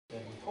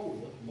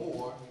withholdeth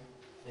more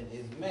than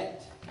is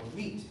met or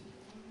meet,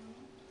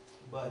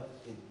 but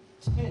it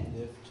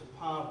tendeth to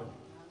poverty.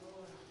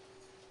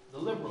 The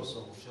liberal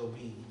soul shall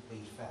be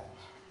made fat,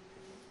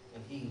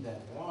 and he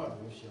that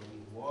watereth shall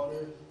be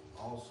watered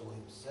also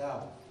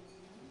himself.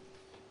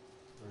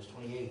 Verse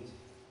 28,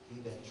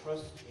 he that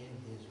trusteth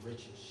in his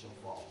riches shall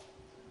fall,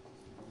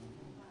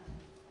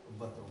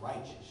 but the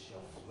righteous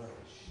shall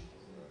flourish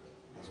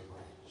as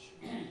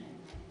a branch.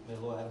 May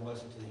the Lord add a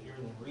blessing to the hearing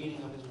and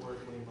reading of his word.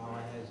 Can we bow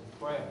our heads in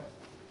prayer?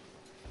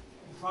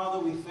 Father,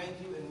 we thank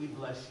you and we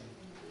bless you.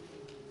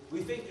 We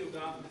thank you,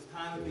 God, for this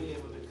time of being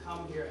able to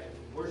come here and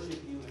to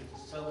worship you and to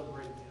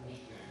celebrate you,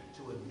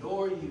 to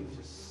adore you,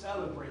 to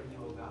celebrate you,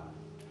 oh God.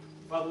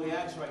 Father, we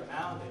ask right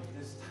now that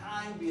this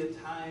time be a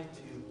time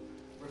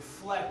to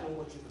reflect on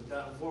what you have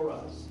done for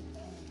us.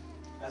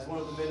 As one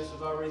of the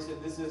ministers already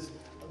said, this is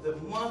the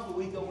month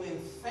where we go in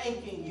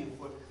thanking you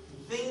for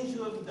things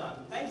you have done.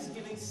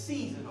 Thanksgiving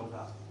season, oh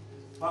God.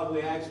 Father,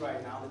 we ask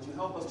right now that you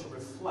help us to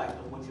reflect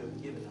on what you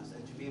have given us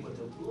and to be able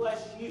to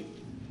bless you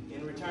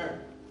in return.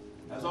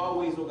 As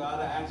always, oh God,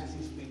 I ask that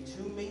you speak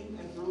to me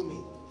and through me,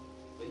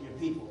 that your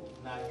people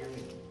not hear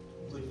me,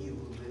 but you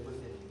who live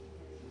within me.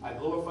 I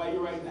glorify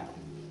you right now.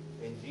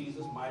 In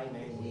Jesus' mighty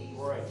name we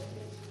pray.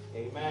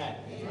 Amen.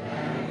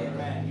 Amen.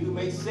 Amen. You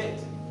may sit.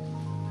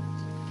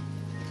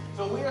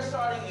 So we are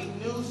starting a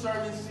new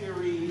sermon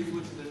series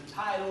which is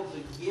entitled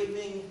The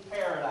Giving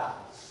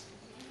Paradox.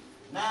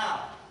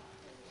 Now,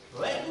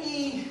 let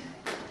me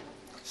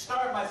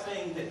start by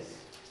saying this.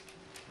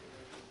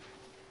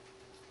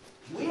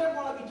 We are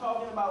going to be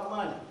talking about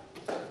money.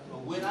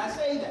 But when I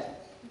say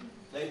that,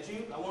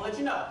 I want to let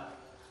you know,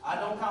 I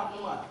don't count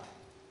the money.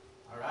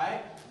 All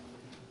right?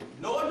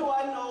 Nor do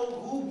I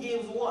know who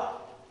gives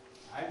what.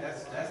 All right?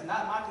 That's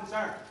not my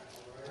concern.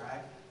 All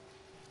right?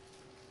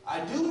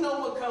 I do know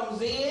what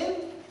comes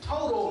in,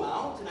 total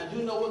amount, and I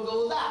do know what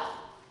goes out.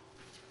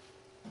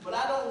 But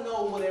I don't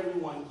know what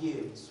everyone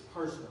gives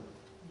personally.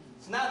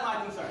 It's not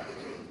my concern.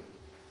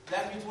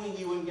 That's between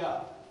you and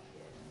God.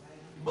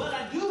 But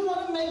I do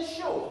want to make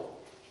sure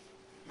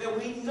that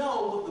we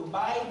know what the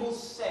Bible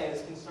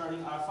says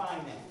concerning our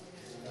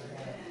finances.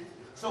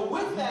 So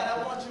with that,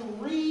 I want to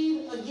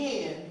read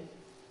again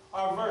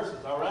our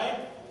verses, all right?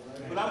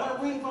 But I'm going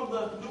to read from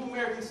the New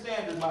American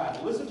Standard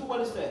Bible. Listen to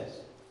what it says.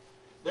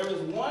 There is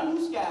one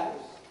who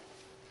scatters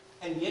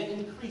and yet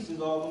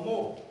increases all the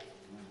more.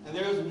 And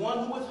there is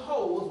one who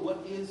withholds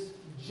what is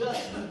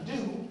justly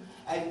due,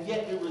 and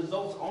yet it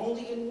results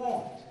only in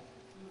want.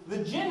 The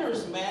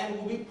generous man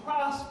will be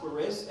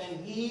prosperous,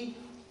 and he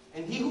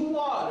who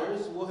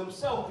waters will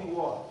himself be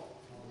watered.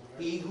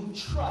 He who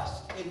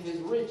trusts in his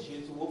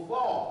riches will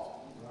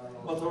fall,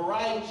 but the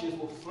righteous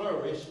will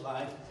flourish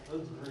like a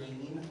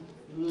green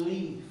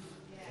leaf.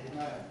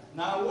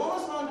 Now I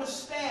want us to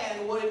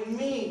understand what it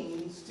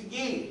means to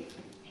give.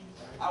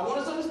 I want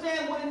us to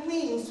understand what it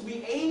means to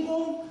be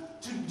able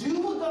to do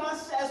what God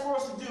says for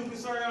us to do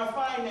concerning our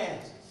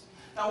finances.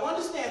 Now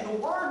understand, the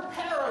word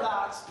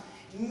paradox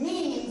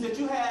means that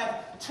you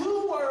have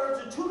two words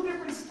or two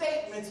different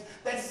statements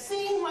that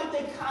seem like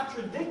they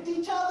contradict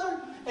each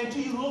other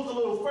until you look a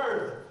little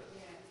further.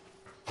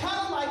 Kind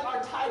of like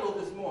our title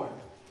this morning.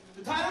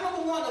 The title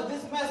number one of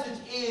this message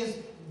is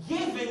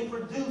Giving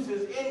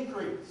Produces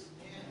Increase.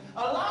 A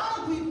lot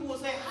of people will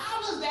say,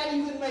 how does that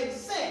even make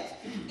sense?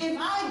 If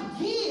I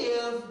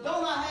give,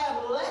 don't I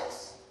have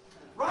less?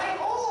 Right?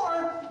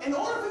 Or, in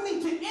order for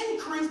me to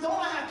increase, don't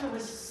I have to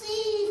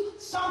receive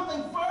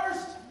something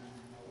first?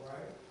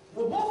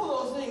 Well, both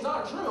of those things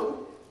are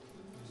true.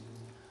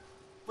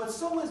 But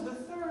so is the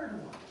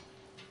third one.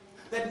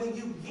 That when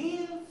you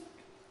give,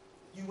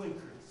 you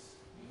increase.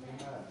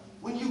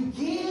 When you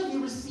give,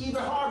 you receive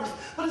a harvest.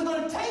 But it's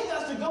going to take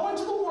us to go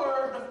into the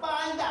Word to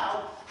find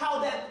out how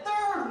that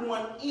third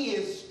one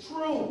is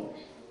true.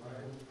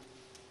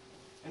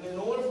 And in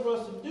order for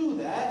us to do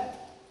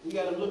that, we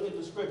got to look at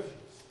the Scriptures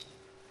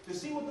to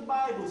see what the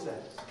Bible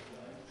says.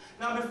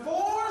 Now,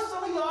 before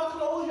some of y'all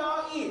close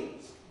y'all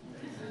ears,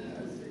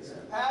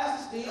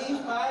 Pastor Steve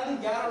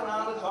finally got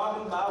around to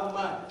talking about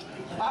money.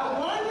 I was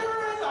wondering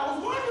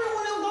when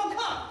it was going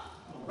to come.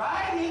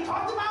 Right? He ain't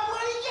talked about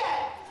money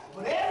yet.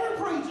 But every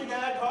preacher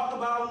got to talk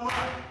about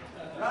money.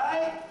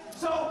 Right?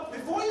 So,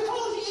 before you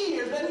close your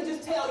ears, let me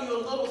just tell you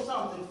a little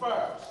something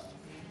first.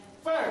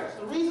 First,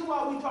 the reason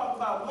why we talk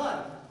about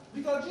money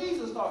is because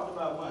Jesus talked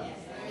about money.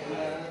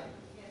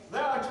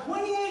 There are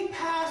 28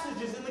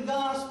 passages in the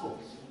Gospels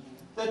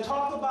that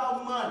talk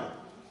about money.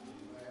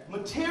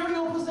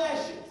 Material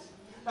possessions.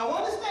 Now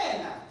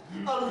understand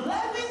now, 11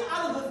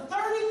 out of the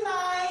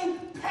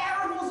 39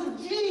 parables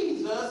of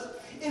Jesus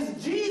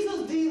is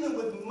Jesus dealing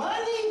with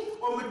money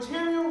or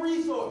material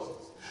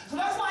resources. So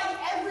that's like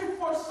every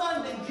fourth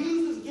Sunday,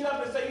 Jesus get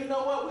up and say, you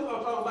know what, we're going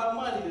to talk about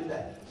money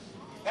today.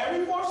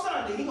 Every fourth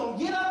Sunday, he's going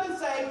to get up and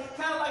say,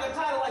 kind of like a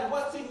title like,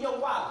 what's in your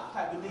wallet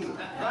type of deal,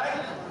 right?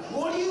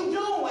 What are you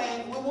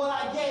doing with what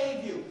I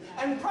gave you?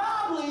 And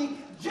probably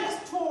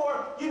just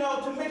for,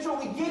 to make sure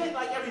we get it,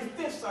 like every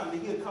fifth Sunday,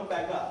 he'll come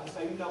back up and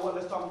say, you know what,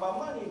 let's talk about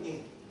money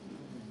again.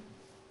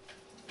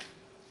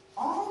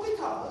 All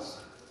because because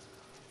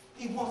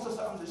he wants us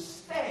to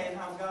understand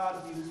how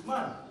God views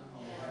money.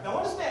 Now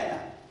understand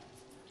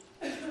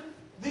that.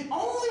 The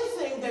only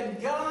thing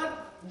that God,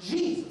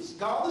 Jesus,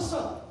 God the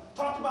Son,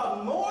 talked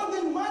about more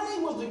than money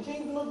was the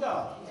kingdom of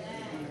God.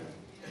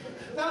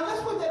 Now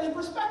let's put that in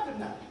perspective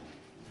now.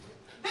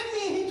 That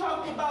means he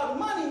talked about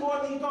money more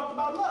than he talked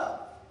about love.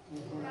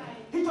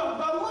 He talked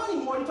about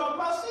money more than he talked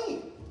about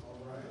sin.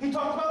 He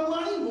talked about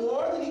money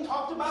more than he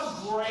talked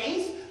about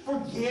grace,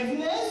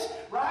 forgiveness,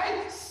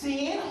 right?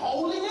 Sin,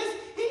 holiness.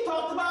 He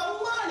talked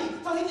about money.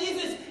 So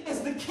it's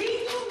the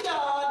kingdom of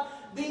God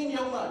being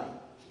your money.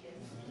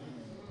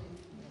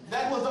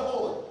 That was the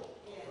order.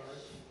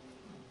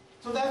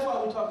 So that's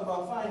why we talk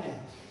about finances.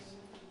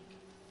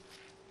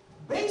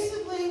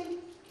 Basically,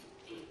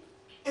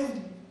 if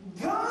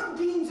God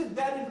deems it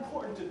that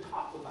important to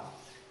talk about,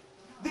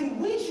 then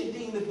we should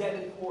deem it that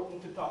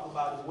important to talk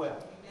about as well.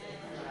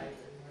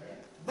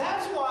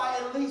 That's why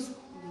at least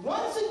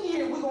once a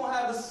year we're going to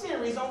have a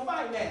series on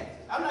finances.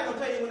 I'm not going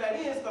to tell you when that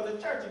is because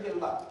the church will get a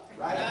lot,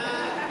 right?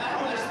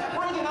 I'm going to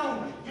bring it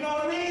on you. You know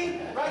what I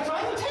mean? Right? So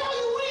I can tell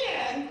you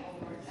when,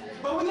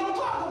 but we're going to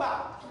talk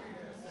about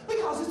it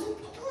because it's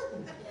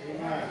important.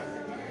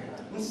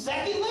 And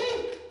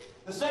secondly,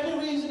 the second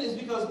reason is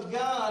because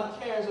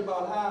God cares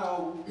about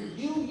how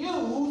you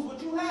use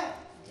what you have.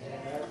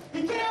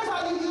 He cares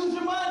how you use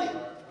your money.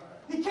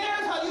 He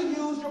cares how you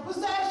use your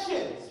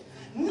possessions.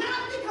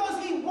 Not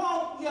because he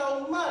wants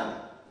your money.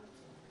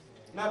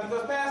 Not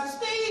because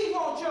Pastor Steve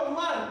wants your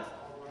money.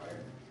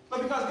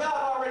 But because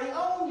God already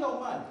owns your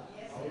money.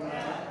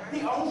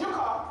 He owns your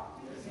car.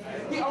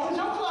 He owns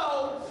your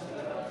clothes.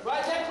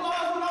 Right? That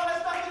clothes with all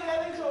that stuff in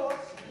there ain't yours.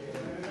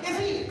 It's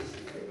his.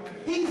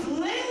 He's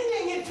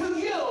lending it to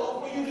you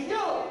for you to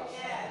use.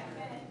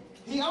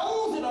 He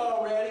owns it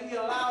already. He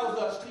allows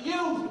us to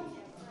use it.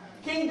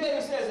 King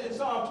David says in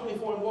Psalm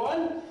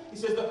 24:1, he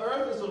says, the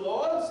earth is the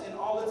Lord's and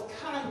all its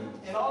kind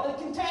and all it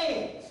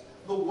contains,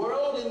 the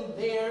world and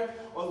there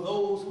are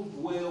those who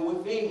dwell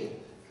within.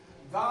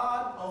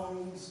 God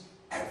owns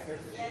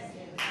everything.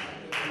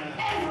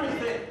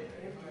 Everything.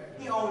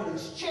 He owns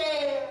his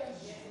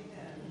chairs.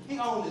 He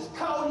owns his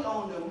coat. He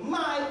owns the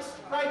mics.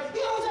 Right? He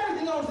owns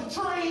everything. He owns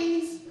the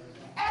trees.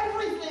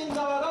 Everything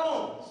God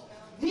owns.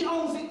 He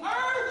owns the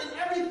earth and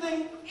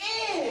everything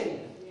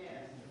in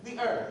the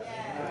earth.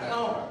 He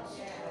owns.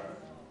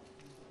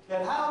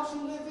 That house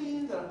you live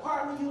in, that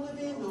apartment you live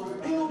in, those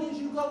buildings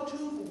you go to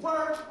for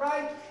work,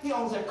 right? He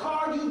owns that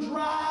car you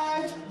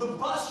drive, the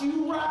bus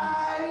you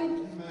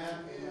ride.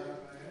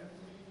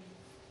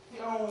 He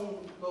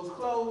owns those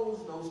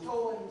clothes, those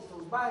toys,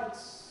 those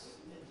bikes.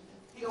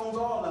 He owns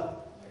all of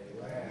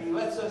it. He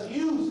lets us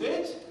use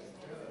it.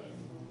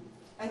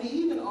 And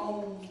he even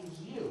owns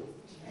you.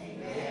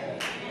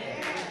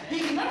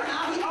 Remember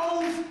now, he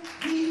owns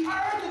the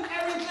earth and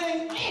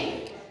everything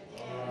in it.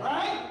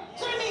 Right?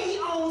 So I mean, he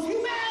owns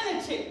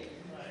humanity.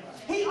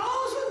 He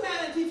owns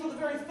humanity for the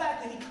very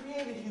fact that he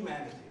created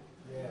humanity.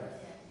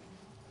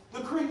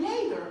 The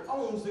creator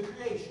owns the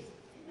creation.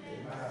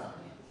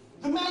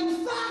 The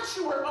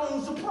manufacturer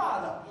owns the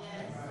product.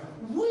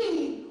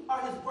 We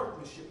are his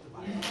workmanship.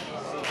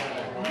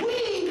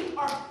 We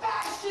are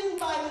fashioned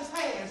by his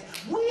hands.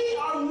 We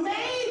are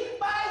made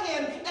by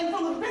him. And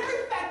from the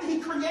very fact that he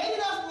created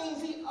us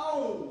means he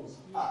owns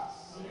us.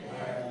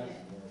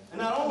 And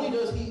not only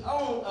does he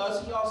own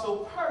us, he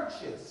also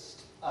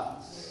purchased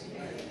us.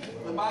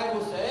 The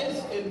Bible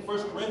says in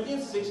 1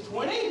 Corinthians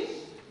 6:20,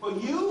 for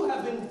you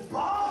have been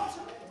bought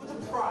with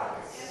a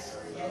price.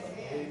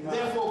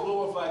 Therefore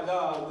glorify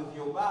God with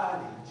your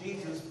body.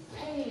 Jesus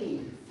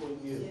paid for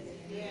you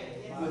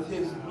with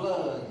his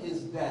blood,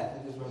 his death,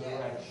 and his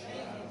resurrection.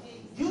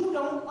 You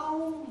don't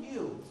own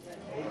you.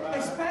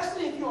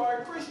 Especially if you are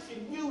a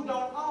Christian, you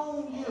don't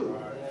own you.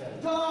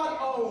 God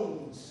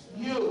owns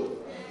you.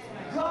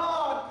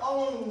 God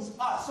owns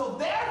us. So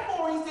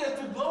therefore, he says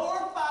to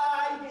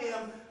glorify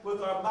him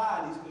with our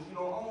bodies, because you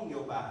don't own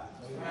your body.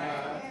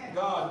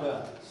 God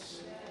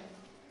does.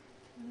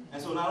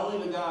 And so not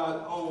only does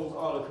God owns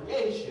all of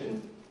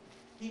creation,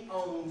 he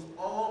owns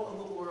all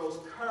of the world's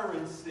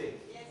currency.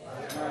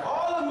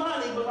 All the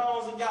money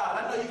belongs to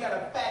God. I know you got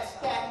a fat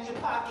stack in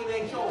your pocket,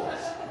 it ain't yours.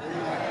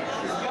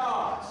 It's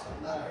God's.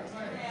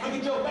 Look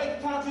at your bank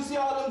account, you see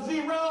all them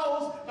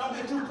zeros. Don't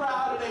get too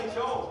proud, it ain't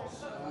yours.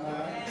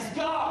 It's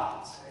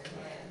God's.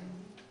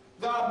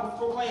 God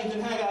proclaims in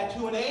Haggai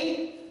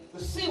 2:8,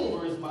 the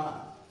silver is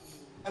mine,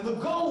 and the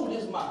gold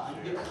is mine,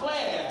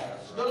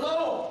 declares the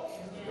Lord.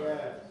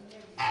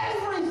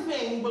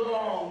 Everything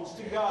belongs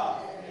to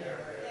God.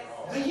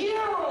 The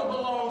euro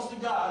belongs to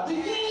God. The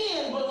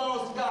yen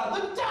belongs to God.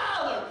 The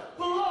dollar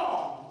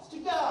belongs to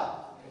God.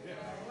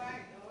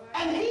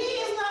 And he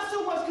is not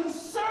so much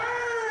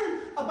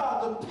concerned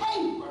about the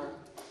paper,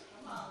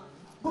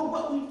 but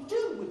what we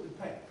do with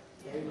the paper.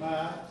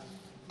 Amen.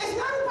 It's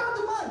not about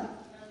the money.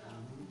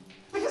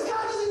 Because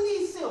God doesn't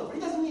need silver. He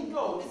doesn't need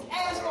gold. It's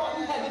asphalt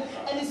in heaven,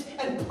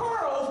 and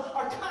pearls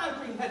are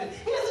concrete in heaven.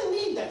 He doesn't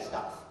need that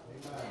stuff.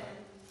 Amen.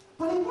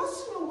 But he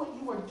wants to know what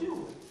you are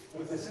doing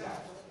with this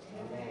stuff.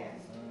 Amen.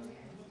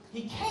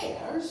 He cares.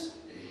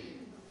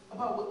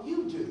 about what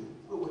you do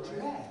with what you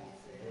have.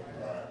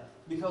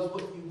 Because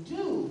what you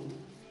do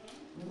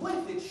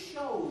with it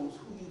shows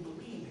who you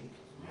believe in.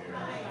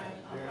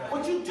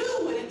 What you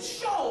do with it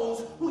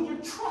shows who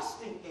you're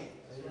trusting in.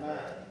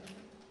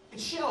 It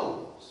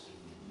shows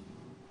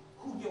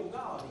who your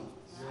God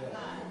is.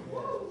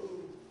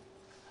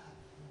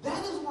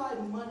 That is why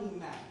money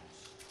matters.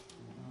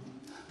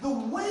 The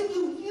way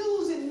you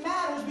use it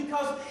matters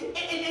because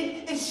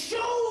it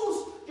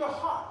shows your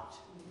heart.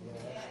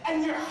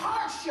 And your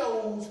heart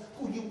shows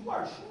who you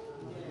worship.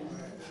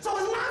 So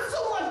it's not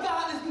so much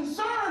God is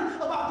concerned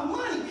about the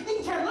money.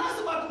 He cares less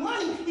about the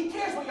money. He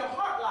cares where your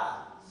heart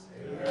lies.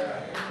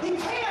 He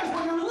cares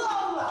where your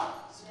love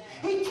lies.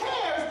 He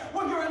cares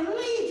where your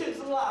allegiance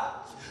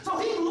lies. So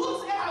he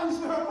looks at how we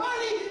spend our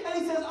money and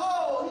he says,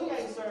 oh, he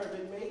ain't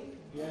serving me.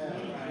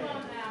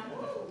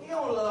 He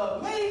don't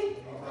love me.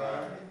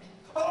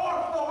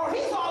 Or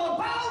he's all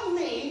about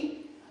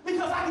me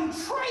because I can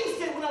trace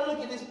it when I look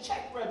at his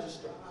check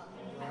register.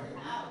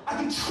 I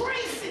can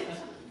trace it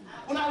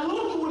when I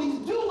look at what he's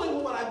doing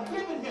with what I've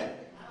given him.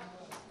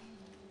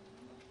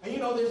 And you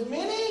know, there's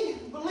many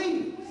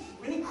believers,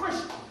 many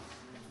Christians,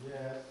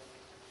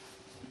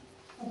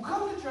 who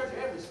come to church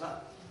every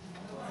Sunday.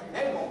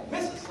 They won't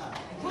miss a Sunday.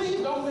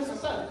 Please don't miss a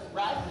Sunday,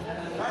 right?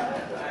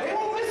 They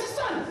won't miss a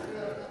Sunday.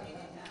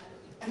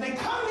 And they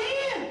come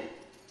in.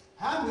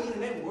 I mean,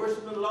 and they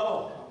worship the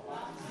Lord.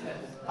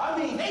 I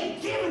mean, they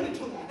giving it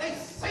to me. They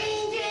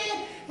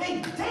singing,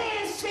 they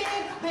dancing,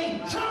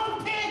 they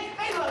jumping,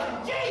 they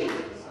love Jesus.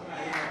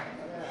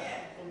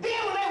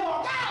 Then when they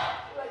walk out,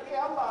 they're like,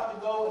 yeah, I'm about to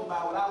go and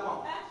buy what I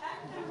want.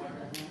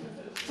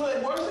 So they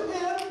worship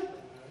him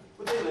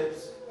with their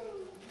lips.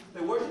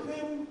 They worship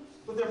him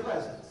with their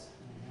presence.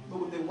 But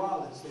with their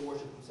wallets, they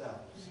worship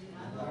themselves.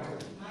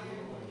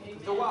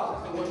 With their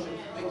wallets, they worship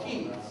their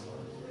keys.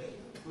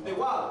 With their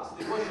wallets,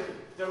 they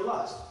worship their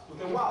lust. With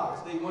their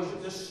wallets, they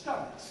worship their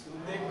stomachs.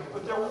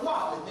 With their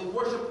wallet, they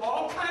worship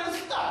all kinds of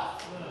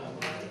stuff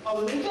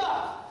other than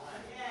God.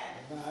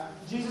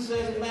 Jesus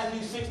says in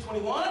Matthew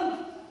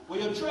 6:21, where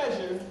your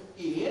treasure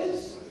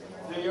is,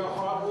 there your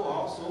heart will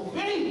also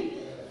be.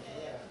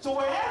 So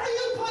wherever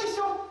you place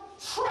your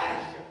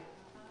treasure,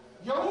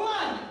 your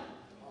money,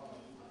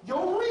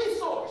 your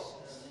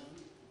resources,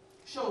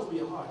 shows where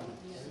your heart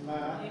is.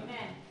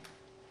 Amen.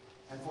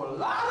 And for a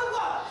lot of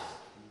us,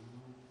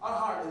 our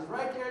heart is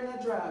right there in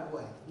that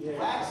driveway.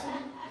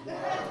 Relaxing.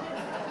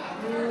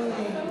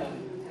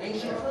 Ain't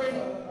she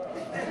pretty?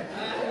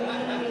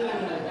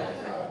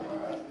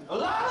 A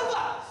lot of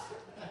us,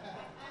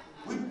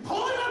 we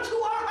pulling up to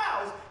our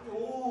house.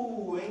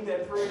 Ooh, ain't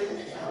that pretty?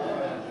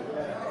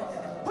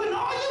 Putting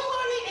all your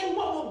money in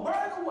what will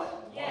burn away.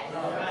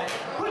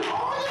 Putting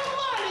all your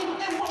money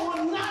in what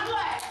will not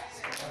last.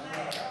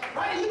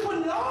 Right? You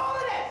putting all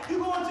of that. You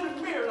go into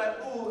the mirror like,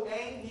 ooh,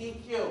 ain't he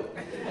cute?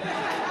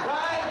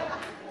 Right?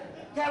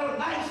 Got on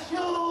nice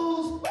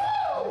shoes.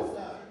 Woo!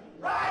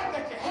 Right?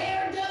 Got your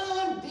hair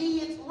done.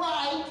 Did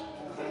right.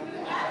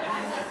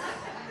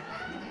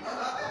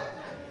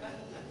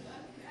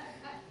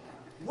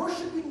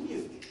 Worshiping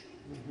you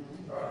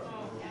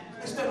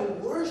instead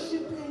of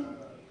worshiping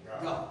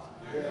God.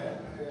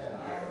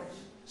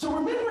 So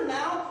remember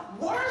now,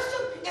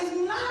 worship is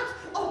not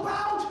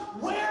about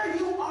where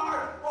you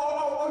are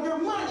or your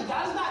money.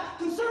 God is not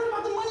concerned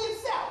about the money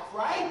itself,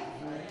 right?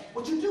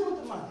 What you do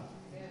with the money.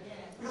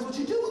 Because what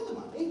you do with the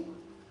money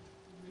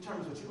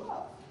determines what you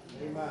love.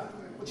 Amen.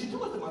 What you do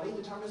with the money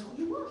determines who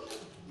you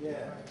worship.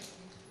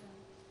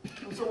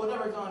 And so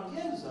whatever God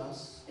gives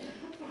us,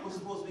 we're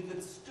supposed to be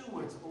good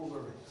stewards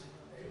over it.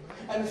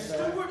 And a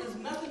steward is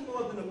nothing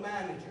more than a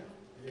manager.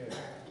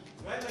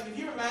 Right? Like if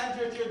you're a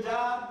manager at your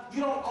job,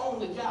 you don't own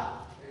the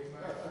job.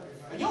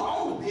 You don't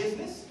own the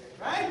business.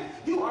 Right?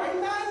 You are a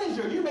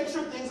manager. You make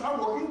sure things are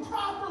working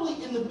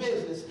properly in the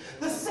business.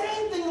 The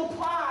same thing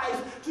applies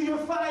to your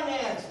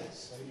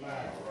finances.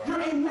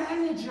 You're a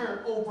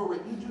manager over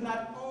it. You do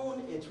not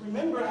own it.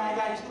 Remember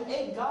Haggai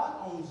 2:8, God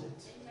owns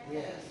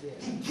it.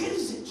 He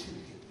gives it to you.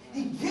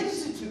 He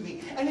gives it to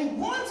me. And he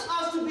wants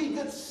us to be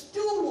good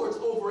stewards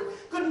over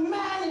it, good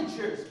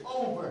managers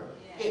over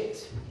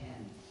it.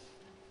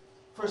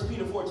 1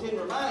 Peter 4:10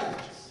 reminds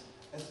us,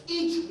 as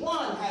each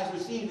one has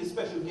received a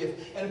special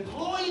gift,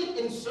 employ it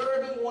in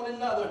serving one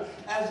another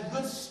as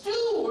good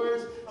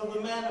stewards of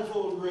the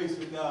manifold grace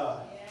of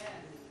God.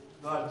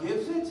 God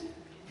gives it,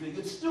 be a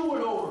good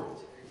steward over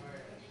it.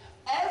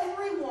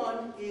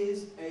 Everyone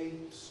is a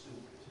steward.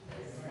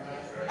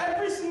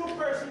 Every single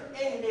person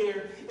in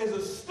here is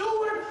a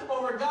steward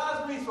over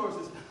God's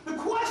resources. The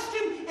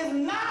question is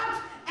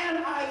not,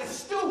 am I a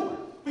steward?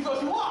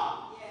 Because you are.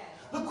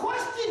 The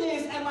question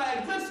is, am I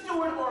a good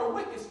steward or a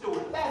wicked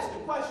steward? That's the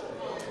question.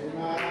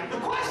 The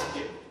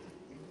question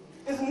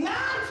is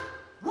not,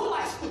 will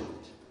I steward?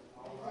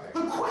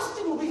 The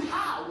question will be,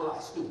 how will I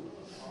steward?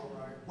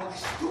 Will I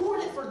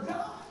steward it for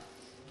God?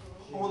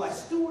 Or will I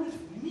steward it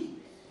for me?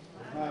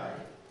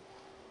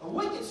 A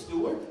wicked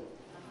steward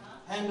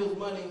handles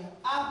money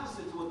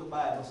opposite to what the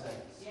Bible says.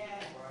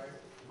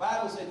 The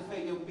Bible says to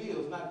pay your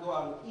bills, not go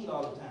out and eat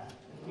all the time.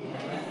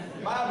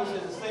 The Bible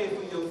says to save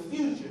for your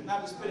future,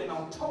 not to spend it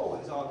on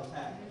toys all the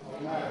time.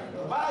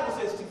 The Bible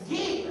says to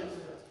give,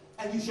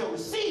 and you shall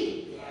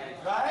receive.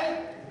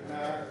 Right?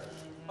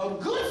 A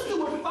good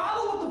steward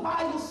follows what the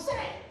Bible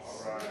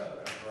says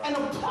and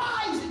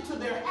applies it to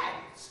their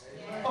habits,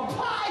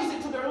 applies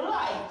it to their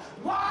life.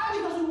 Why?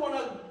 Because we want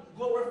to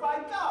glorify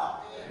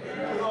God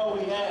with all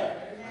we have.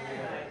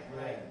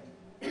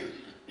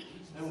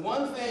 And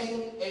one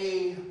thing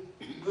a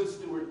good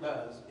steward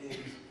does is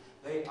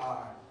they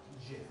are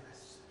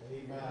generous.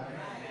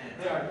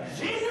 They are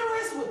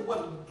generous with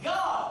what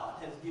God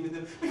has given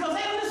them because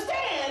they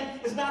understand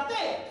it's not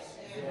theirs.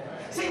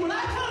 See, when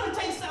I come to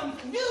take something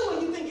from you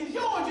and you think it's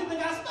yours, you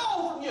think I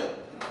stole from you.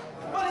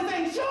 But if it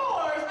ain't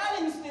yours, I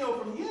didn't steal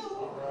from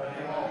you.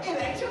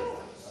 It ain't yours.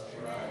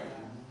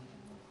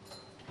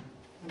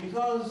 And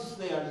because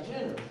they are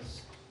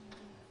generous,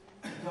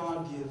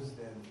 God gives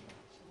them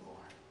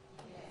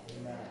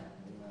more.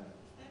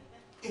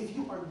 If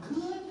you are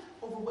good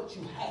over what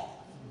you have,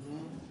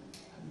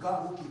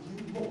 God will give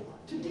you more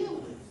to deal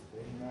with.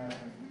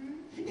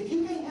 If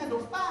you can't handle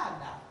 $5,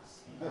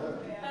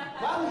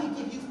 why would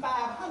he give you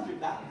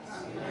 $500?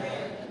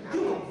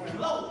 You will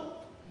blow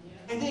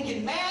it. And then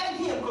get mad at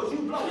him because you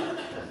blow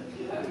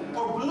it.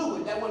 Or blew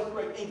it. That wasn't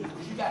correct English,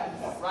 but you got the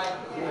point, right?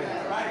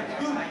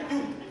 Right?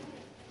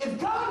 If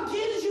God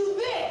gives you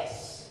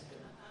this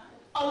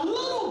a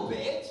little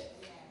bit,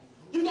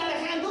 you got to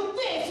handle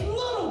this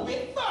little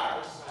bit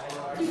first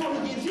before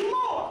he gives you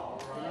more.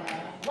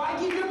 Why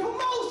give you a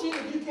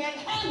promotion if you can't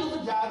handle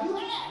the job you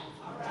have?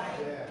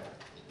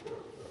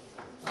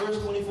 Verse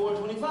 24 and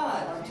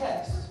 25, our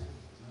text.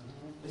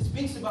 It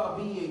speaks about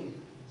being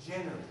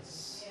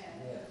generous.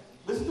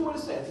 Listen to what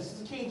it says. This is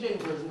the King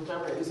James Version, which I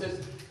read. It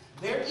says,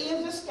 there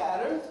is that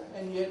scattereth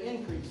and yet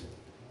increaseth,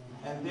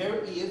 and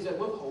there is that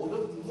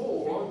withholdeth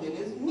more than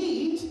is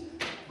meet,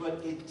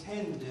 but it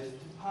tendeth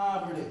to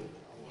poverty.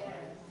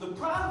 The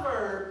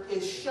proverb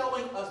is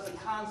showing us the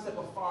concept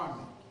of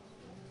farming,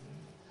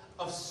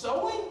 of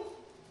sowing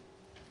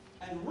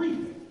and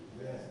reaping.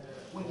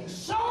 When you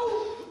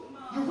sow,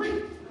 you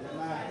reap.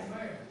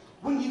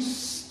 When you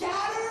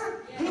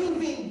scatter, you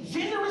being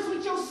generous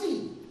with your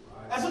seed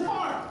as a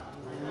farmer.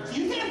 So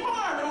you can't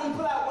farm and only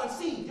put out one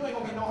seed. You ain't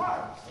going to get no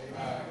harvest.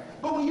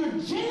 But when you're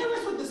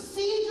generous with the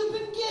seed you've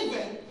been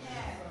given,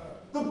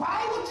 the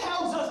Bible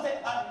tells us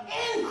that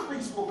an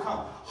increase will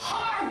come.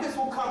 Harvest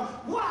will come.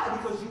 Why?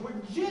 Because you were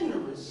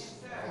generous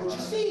with your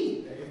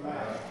seed.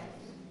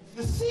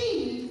 The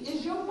seed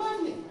is your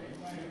money.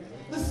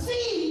 The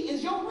seed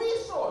is your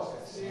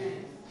resources.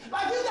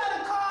 Like you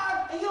got a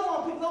car and you don't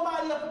want to pick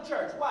nobody up at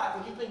church. Why?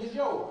 Because you think it's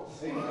yours.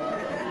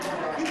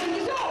 You think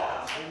it's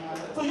yours.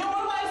 So you don't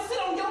want nobody to sit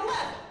on your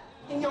lap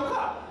in your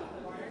car.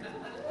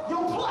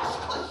 Your plush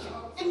cushion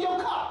in your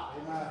car.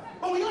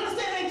 But when you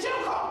understand it ain't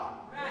your car,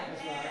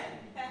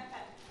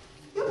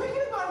 you pick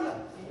anybody up.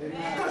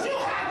 Because you're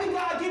happy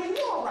God giving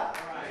you a ride.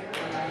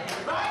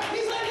 Right?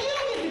 He's letting you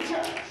get to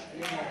church.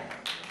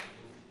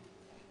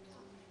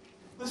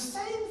 The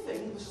same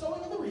thing, the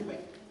sowing and the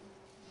reaping,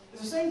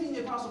 is the same thing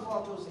the Apostle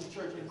Paul tells his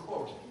church in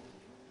Corinth.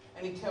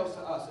 And he tells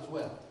to us as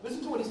well.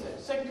 Listen to what he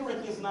says. 2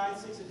 Corinthians 9,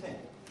 6 and 10.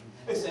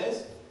 It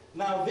says,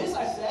 now this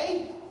I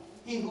say,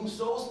 he who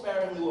sows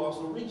sparingly will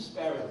also reap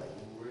sparingly.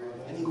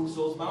 And he who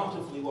sows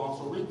bountifully will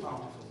also reap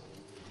bountifully.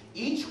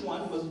 Each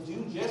one must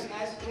do just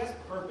as he has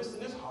purpose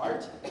in his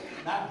heart,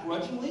 not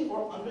grudgingly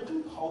or under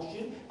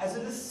compulsion, as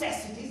a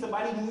necessity,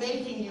 somebody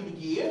making you to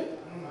give.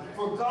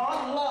 For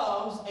God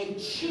loves a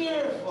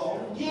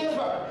cheerful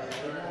giver.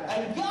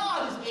 And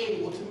God is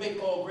able to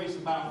make all grace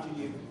abound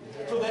to you,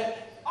 so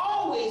that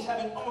always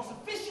having all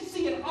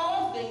sufficiency in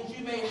all things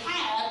you may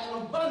have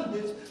an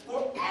abundance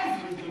for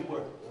every good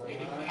work.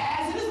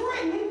 As it is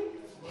written,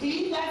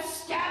 he that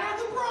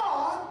scattereth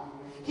abroad,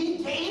 he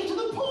gave to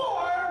the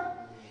poor,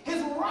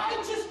 his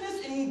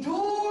righteousness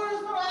endures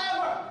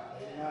forever.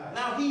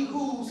 Now he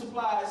who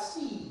supplies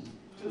seed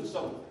to the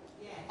sower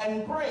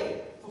and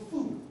bread for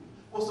food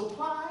will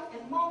supply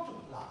and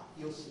multiply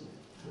your seed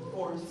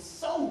for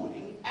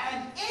sowing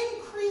and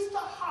increase the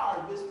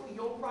harvest for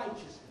your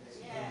righteousness.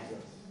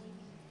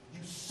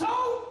 You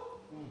sow,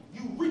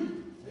 you reap.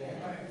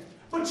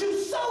 But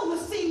you sow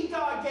the seed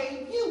God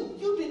gave you.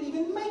 You didn't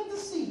even make the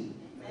seed.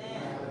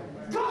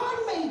 God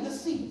made the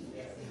seed.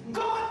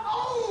 God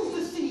owns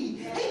the seed.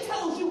 He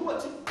tells you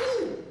what to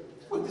do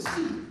with the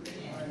seed.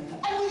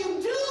 And when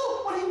you do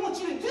what he wants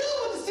you to do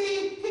with the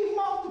seed, he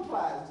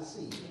multiplies the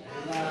seed.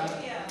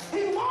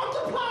 He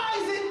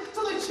multiplies it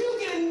so that you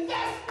can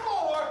invest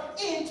more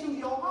into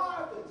your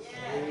harvest.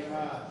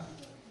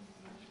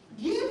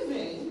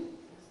 Giving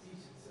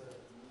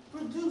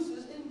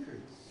produces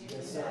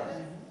increase.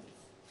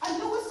 I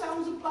know it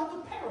sounds like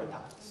a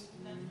paradox,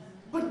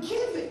 but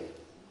giving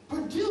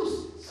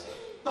produces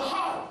the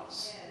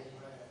harvest.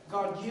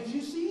 God gives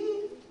you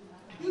seed,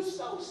 you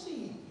sow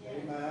seed.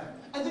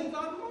 And then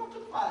God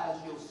multiplies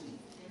your seed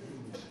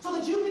so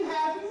that you can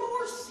have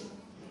more seed.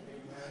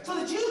 So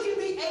that you can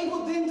be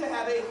able then to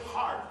have a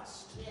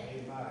harvest.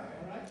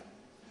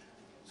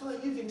 So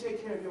that you can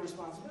take care of your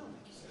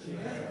responsibilities.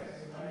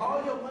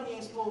 All your money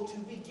ain't supposed to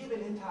be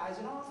given in tithes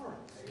and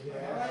offerings.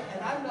 Right?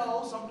 And I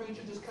know some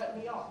preachers just cut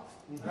me off.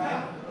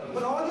 Right?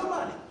 But all your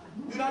money,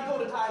 do not go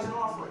to tithes and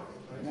offerings.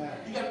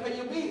 You got to pay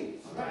your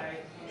bills.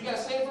 You got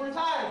to save for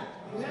retirement.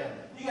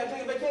 You got to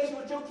take a vacation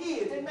with your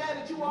kids. They're mad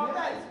at you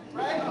already.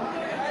 Right?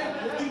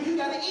 You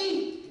got to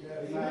eat.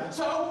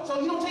 So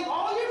you don't take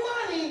all your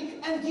money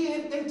and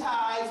give in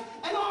tithes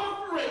and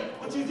offering,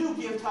 but you do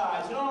give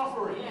tithes and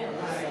offering.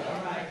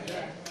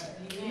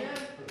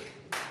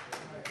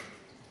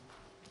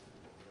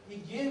 He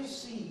gives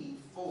seed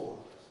for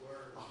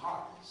the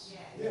harvest.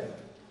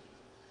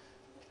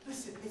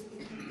 Listen,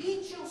 if you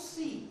eat your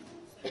seed,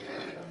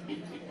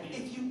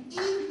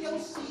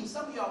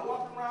 some of y'all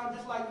walking around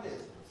just like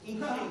this,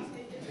 eating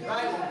seed,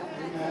 right?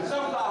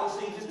 Sunflower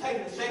seed, just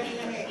taking it, shaking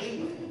your hand,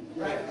 eating it,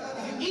 right?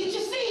 If you eat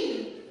your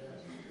seed,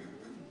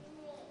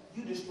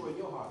 you destroy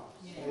your harvest.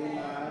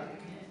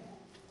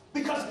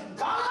 Because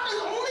God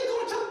is only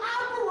going to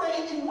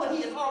operate in what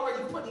He has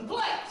already put in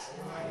place.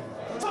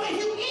 So if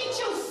you eat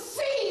your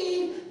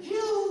seed,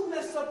 you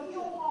mess up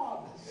your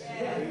harvest.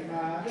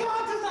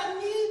 God does not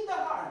need the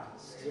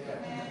harvest.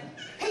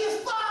 He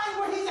is fine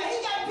where He's at. He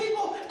got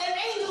people and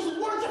angels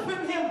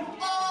worshiping Him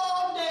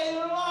all day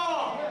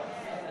long.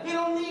 He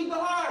don't need the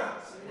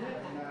harvest.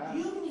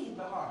 You need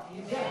the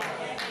harvest.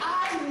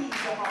 I need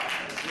the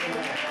harvest.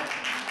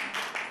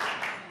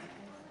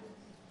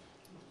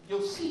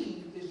 Your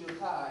seed is your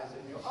tithes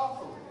and your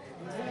offering.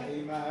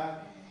 Amen.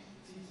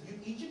 You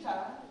eat your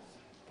tithes,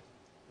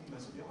 you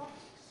mess up your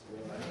harvest.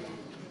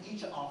 You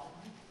eat your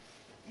offering,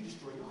 you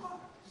destroy your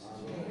harvest.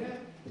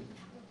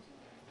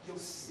 Your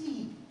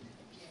seed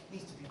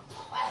needs to be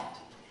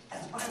planted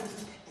as much as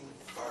in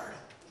fertile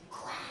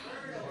ground.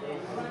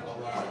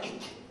 But it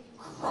can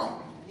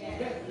grow.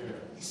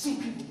 You see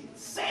people get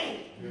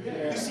saved.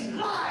 You see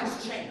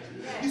lives change.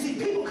 You see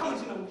people coming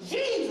to know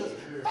Jesus.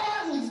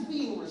 Families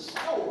being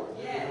restored.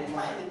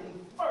 Planted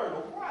in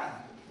fertile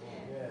ground.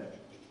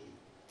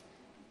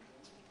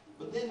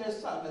 But then there's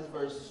something, as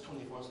verse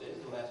 24 says,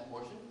 the last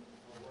portion.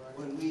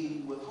 When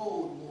we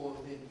withhold more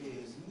than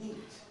is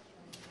meet.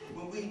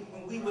 When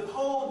we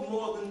withhold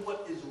more than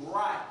what is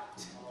right.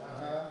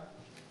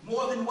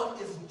 More than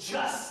what is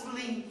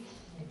justly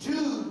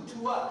due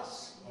to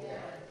us.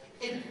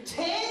 It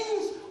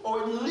tends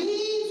or it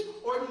leads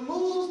or it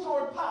moves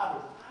toward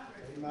poverty.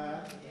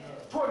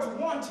 Towards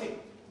wanting.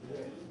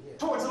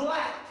 Towards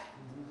lack.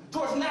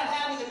 Towards not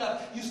having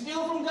enough. You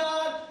steal from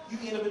God, you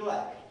end up in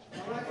lack.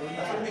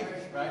 That's what it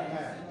means, right?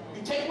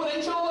 You take what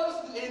ain't yours,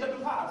 you end up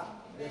in poverty.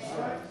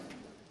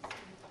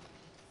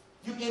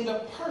 You end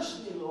up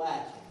personally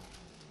lacking.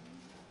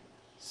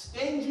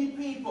 Stingy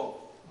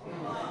people.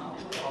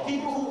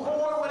 People who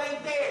hoard what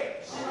ain't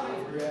theirs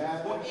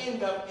will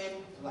end up in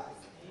lack.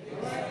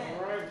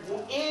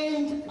 Will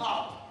end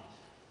up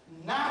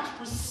not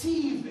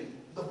receiving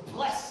the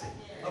blessing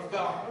of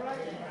God.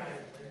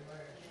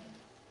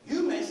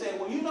 You may say,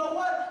 well, you know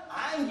what?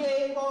 I ain't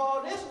gave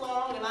all this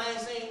long and I ain't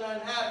seen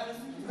nothing happen.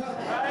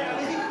 Right? I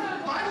mean,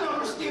 my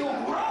number's still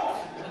growing.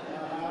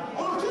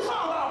 Oh, what you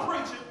talking about,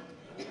 preacher?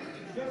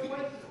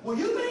 Well,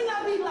 you may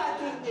not be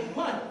lacking in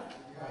money,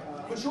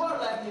 but you are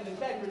lacking in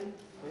integrity.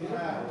 You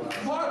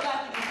are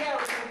lacking in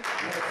character.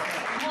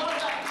 You are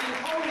lacking in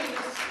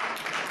holiness.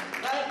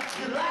 Right?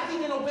 You're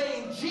lacking in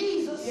obeying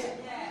Jesus.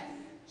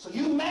 So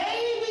you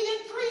may be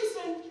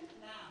increasing,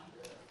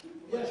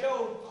 but your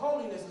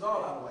holiness is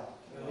all out of the way.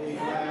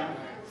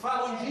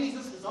 Following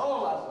Jesus is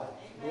all out of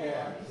the way.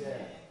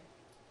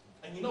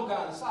 And you know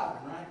God is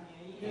sovereign, right?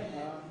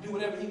 Do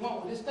whatever He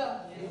wants with this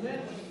stuff.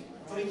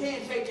 So He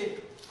can't take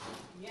it.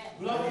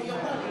 Blow your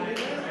money.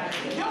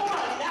 Your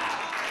money now.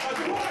 If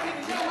you want to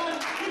get your money,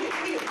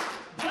 you can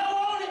blow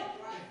on it.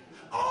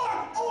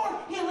 Or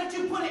He'll let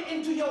you put it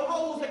into your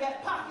holes that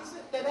got pockets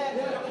that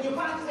have your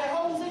pockets that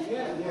holes in it.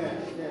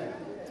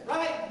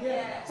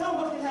 Right? Some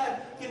of us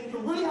can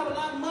really have a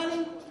lot of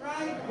money,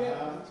 right?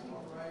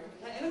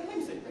 And let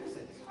me say this.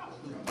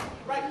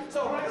 Right?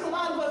 So there's a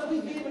lot of us,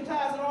 we give in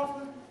tithes and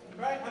offering,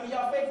 right? I mean,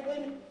 y'all faithful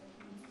in it,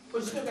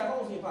 but you still got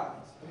holes in your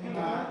pockets.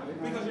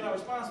 Because you're not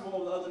responsible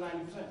for the other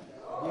 90%.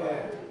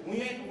 When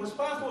you ain't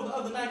responsible for the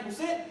other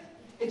 90%,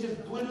 it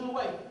just dwindles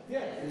away.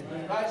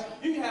 Right?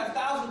 You can have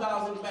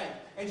 $1,000 in the bank,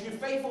 and you're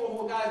faithful with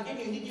what God's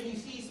giving you, He giving you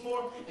seeds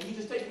more, and you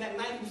just taking that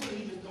 90% and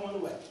you just going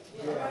away.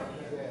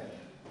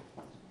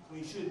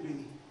 We should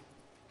be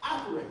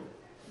operating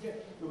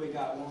the way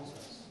God wants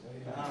us.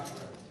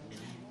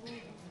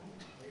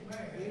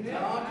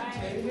 God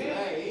can take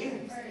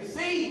away the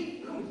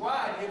seed. I'm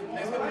quiet here.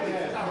 Next couple of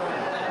weeks.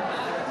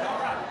 All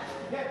right.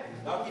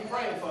 Y'all keep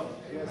praying for me.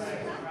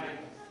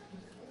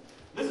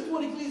 Listen to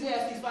what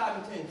Ecclesiastes 5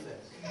 and 10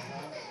 says.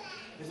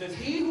 It says,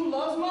 he who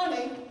loves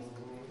money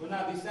will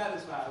not be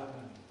satisfied with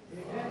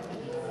money.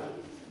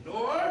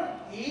 Nor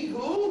he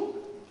who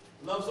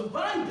loves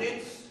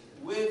abundance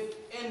with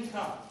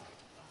income.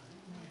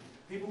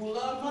 People who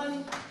love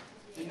money,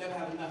 they never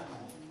have enough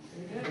money.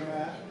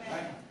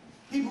 Right?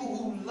 People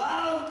who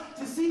love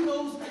to see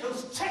those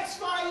checks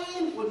fly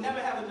in will never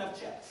have enough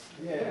checks.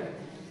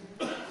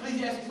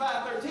 Ecclesiastes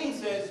 5:13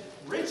 says,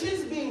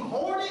 Riches being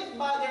hoarded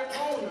by their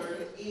owner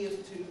is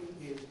to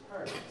his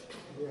hurt.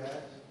 Yeah.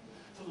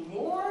 So the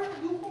more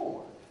you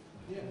hoard,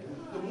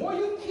 the more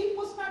you keep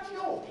what's not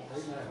yours,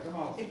 Come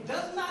on. it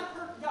does not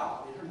hurt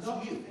God, it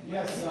hurts you.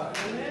 Yes, sir.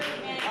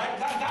 Right?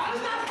 God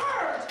is not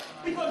hurt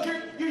because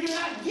you're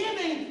not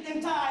giving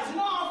in tithes and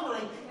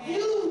offering.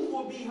 You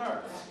will be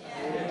hurt.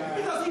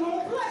 Because he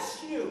won't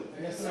bless you.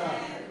 Yes, sir.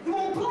 He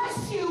won't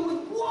bless you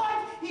with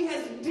what he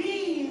has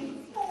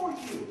deemed for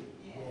you.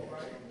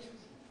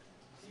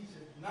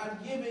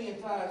 Not giving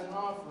in tithes and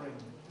offering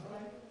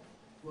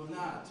will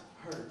not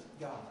hurt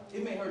God.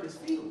 It may hurt his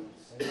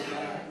feelings.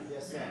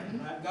 Yes, sir.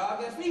 Right?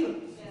 God got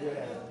feelings.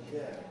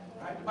 Yeah.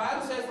 Right? The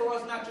Bible says for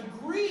us not to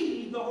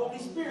grieve the Holy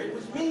Spirit,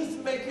 which means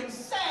to make him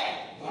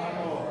sad.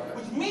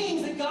 Which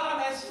means that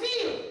God has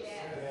feelings.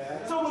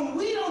 Yeah. So when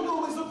we don't do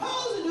what we're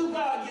supposed to do,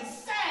 God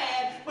gets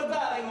sad, but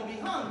God ain't going to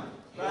be hungry.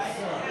 Right?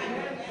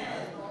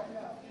 Yes,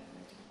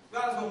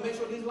 God's going to make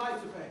sure these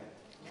lights are paid.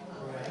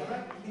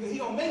 He's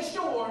going to make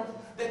sure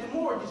that the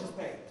mortgage is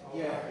paid.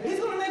 Yeah. He's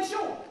going to make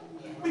sure.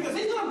 Because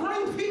he's going to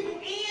bring people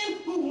in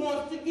who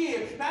wants to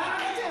give. Now,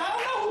 like I said, I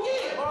don't know who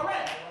give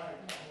already.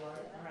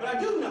 But I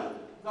do know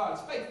God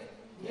is faithful.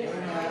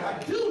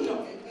 I do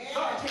know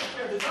God takes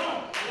care of his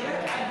own.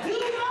 I do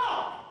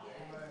know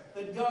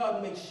that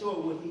God makes sure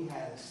what he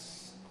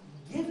has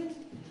given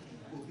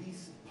will be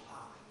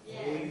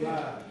supplied.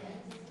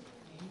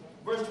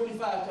 Verse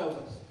 25 tells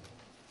us.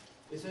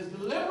 It says,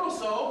 the liberal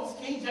soul,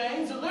 it's King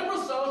James, the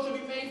liberal soul shall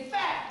be made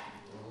fat.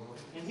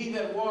 And he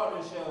that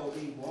waters shall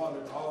be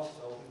watered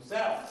also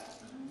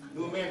himself.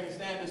 New American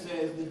Standard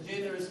says, the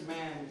generous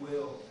man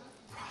will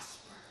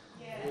prosper.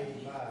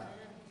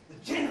 The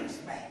generous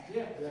man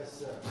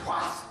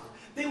prosper.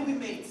 They will be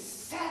made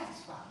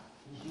satisfied.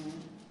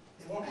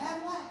 They won't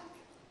have lack.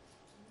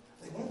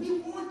 They won't be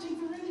wanting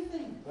for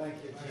anything. Thank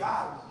you,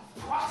 God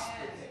will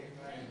prosper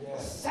them.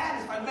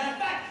 Satisfied. Matter of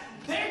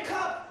fact, their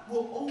cup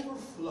will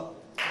overflow.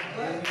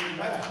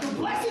 The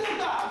blessing of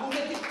God will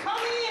make it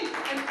come in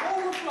and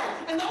overflow.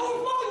 And the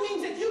overflow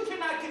means that you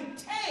cannot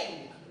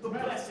contain the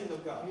blessing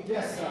of God.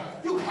 Yes, sir.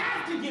 You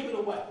have to give it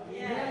away.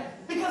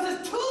 Because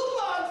it's too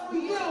much for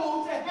you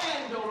to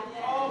handle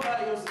all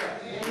by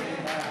yourself.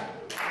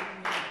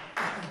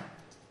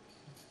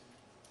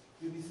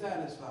 You'll be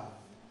satisfied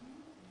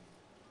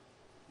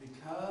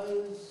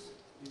because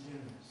you're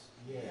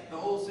generous. The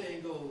old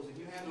saying goes, if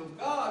you handle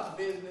God's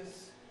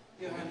business,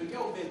 he'll handle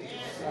your business.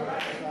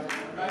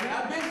 Right?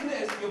 Not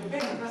business, your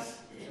business.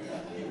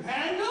 You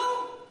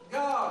handle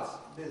God's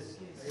business.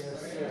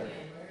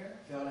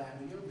 Shall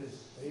handle your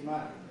business.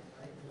 Amen.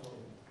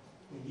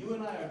 When you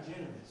and I are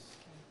generous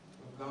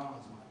with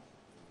God's money,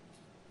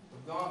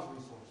 with God's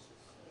resources,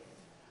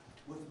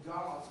 with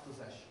God's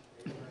possession,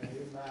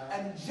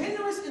 and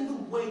generous in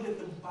the way that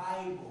the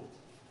Bible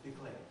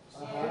declares.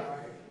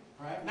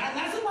 Right? Not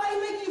somebody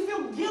making you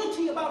feel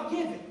guilty about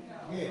giving.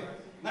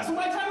 Not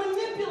somebody trying to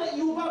manipulate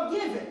you about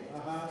giving.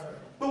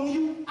 But when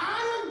you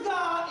honor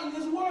God in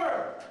his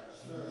word,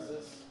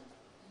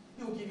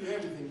 he will give you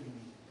everything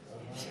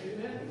you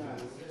need.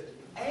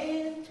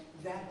 And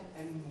that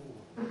and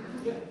more.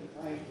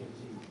 Thank you,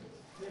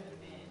 Jesus.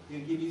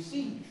 He'll give you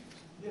seed.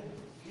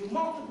 He'll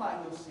multiply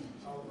your seed.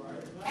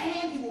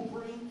 And he will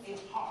bring a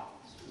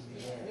harvest.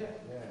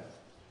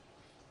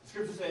 The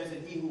scripture says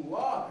that he who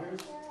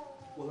waters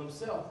will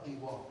himself be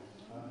watered.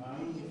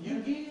 If you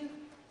give,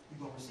 you're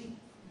going to receive.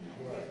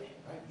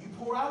 Right? You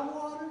pour out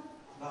water,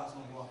 God's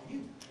going to water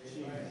you.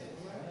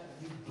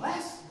 You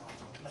bless, God's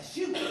going to bless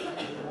you.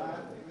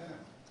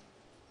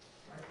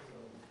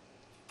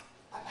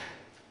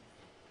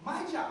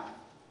 My job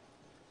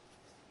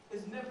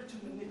is never to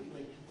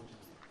manipulate people to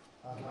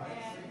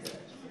give.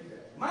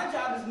 My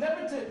job is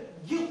never to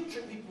guilt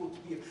trip people to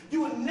give.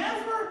 You will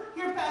never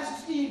hear Pastor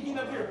Steve get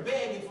up here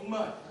begging for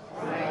money.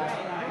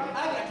 I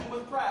got too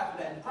much pride for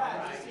that. And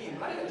pride is sin,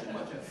 but I got too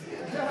much of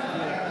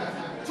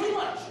it. Too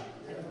much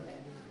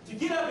to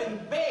get up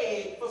and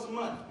beg for some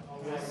money.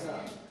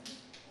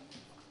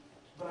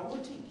 But I will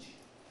teach.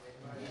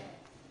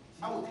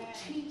 I will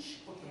teach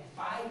what the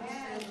Bible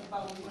says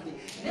about money.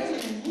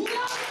 There's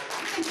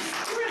enough in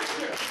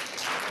Scripture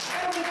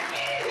that when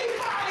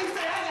anybody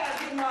say, I got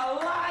to get my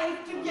life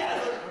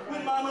together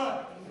with my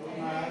money.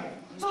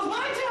 So it's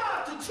my job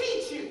to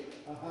teach you.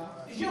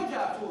 It's your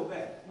job to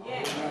obey. I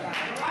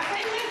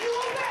can't make you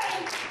obey.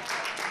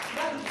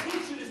 But I can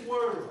teach you this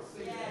word.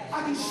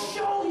 I can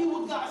show you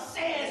what God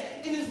says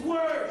in his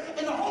word.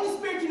 And the Holy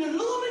Spirit can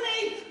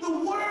illuminate the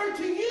word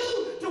to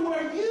you to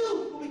where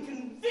you will be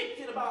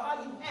convicted about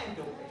how you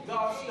handle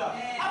God's stuff.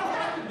 I don't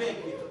have to beg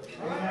you.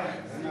 I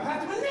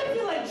have to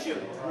manipulate you.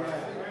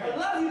 I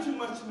love you too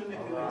much to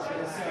manipulate you.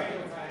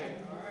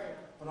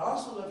 But I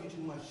also love you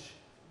too much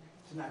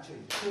to not tell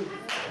you the truth.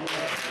 I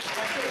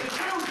tell you the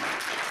truth.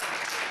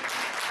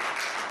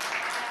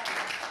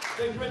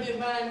 2 Corinthians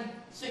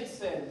 9:6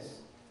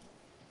 says,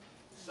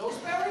 sow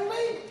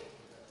sparingly,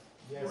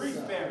 reap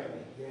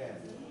sparingly.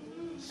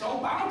 Sow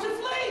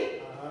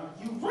bountifully,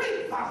 you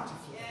reap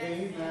bountifully.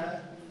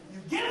 You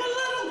give a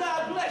little,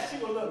 God bless you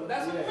a little.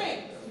 That's the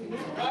thing.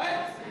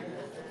 Right?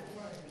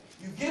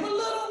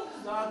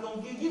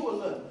 give you a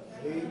little.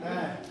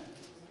 Amen.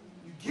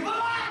 You give a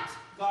lot,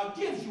 God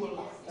gives you a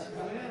lot.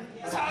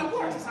 That's how it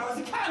works. That's how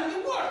His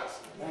economy works.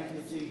 Thank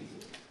you, Jesus.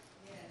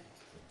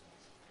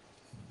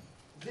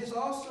 This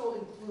also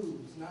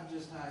includes not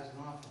just tithes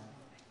and offering,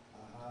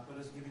 but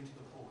us giving to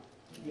the poor.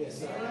 Yes,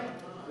 sir.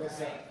 Yes,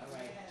 sir.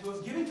 To us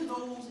giving to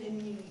those in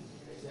need.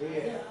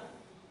 Yeah.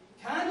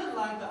 Kind of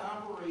like the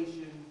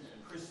Operation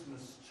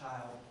Christmas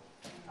Child.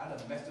 I done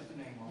messed up the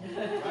name on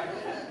it.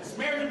 Right? The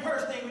Samaritan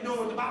purse thing we're doing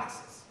with the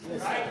boxes.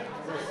 Yes, Right?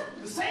 yes.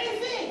 The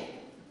same thing.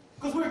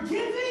 Because we're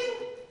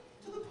giving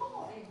to the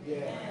poor. Yeah.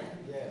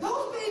 Yeah.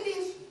 Those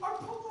babies are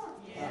poor.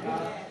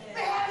 Uh-huh.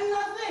 They have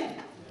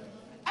nothing.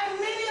 And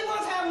many of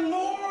us have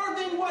more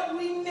than what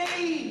we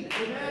need.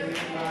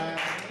 Amen.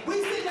 We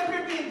sitting up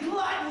here being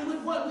glutton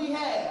with what we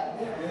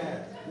have.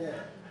 Yeah. Yeah.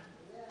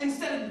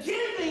 Instead of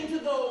giving to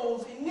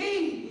those in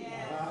need.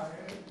 Uh-huh.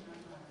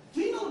 Do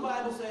you know the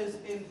Bible says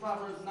in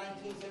Proverbs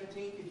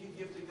 19:17, if you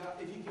give to God,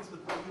 if you give to the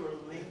poor, you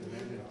are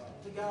lending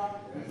to God.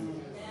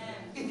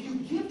 If you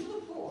give to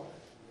the poor,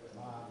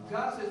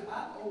 God says,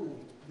 I owe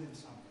them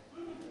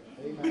something.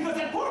 Amen. Because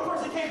that poor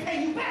person can't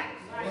pay you back.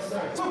 Yes,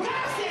 sir. So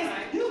God says,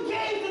 you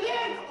gave to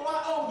them, oh,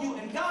 I owe you.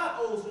 And God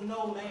owes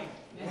no man.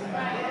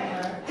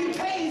 Amen. He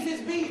pays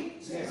his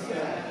bills. Yes,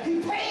 sir. He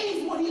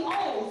pays what he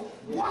owes.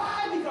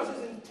 Why? Because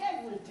his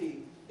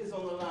integrity is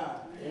on the line.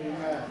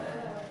 Amen.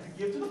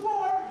 You give to the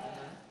poor,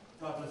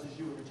 God blesses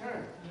you in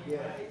return. Yeah.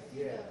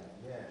 Yeah.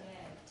 Yeah.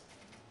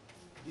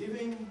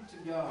 Giving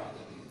to God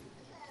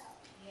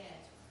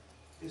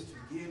is to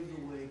give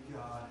the way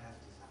God has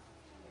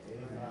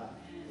designed.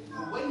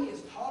 Amen. The way He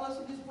has taught us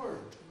in His Word,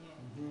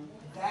 Mhm.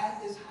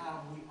 that is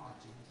how we are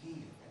to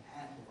give and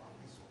handle our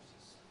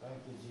resources.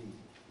 Thank you, Jesus.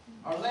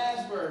 Our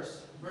last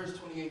verse, verse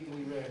 28 that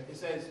we read, it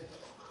says,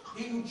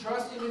 he who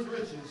trusts in his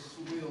riches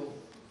will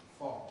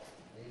fall,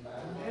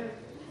 Amen.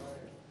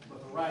 but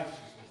the righteous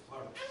will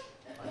flourish.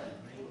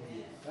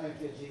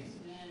 Thank you, Jesus.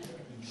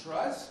 You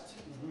trust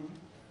Mhm.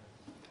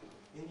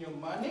 in your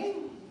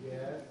money,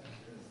 Yes.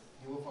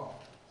 you will fall.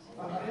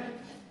 Amen.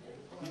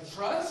 You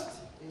trust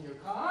in your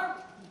car,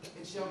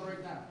 it shall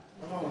break down.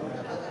 Come on,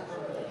 man.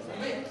 It's a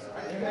mix,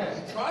 right?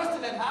 Amen. You trust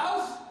in that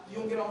house,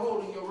 you'll get a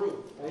hole in your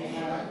roof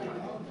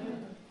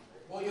Amen.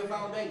 or your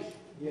foundation.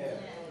 Yeah.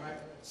 Right?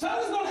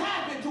 Something's going to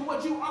happen to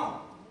what you own,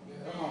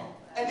 Come on.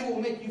 and it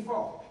will make you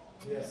fall.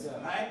 Yes, sir.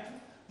 Right?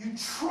 You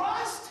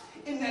trust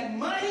in that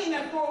money, in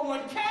that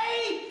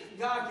 401k,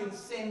 God can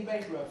send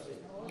bankruptcy.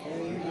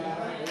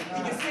 Amen. He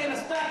can send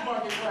a stock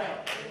market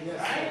crash. Yes,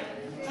 Right?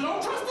 sir. So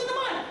don't trust in the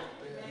money.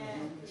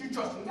 You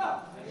trust in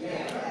God.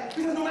 Yeah.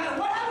 Because no matter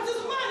what happens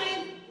to the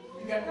money,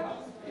 you got God.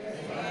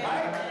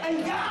 Right?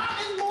 And God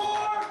is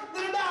more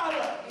than a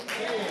dollar.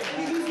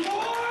 He's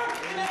more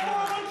than that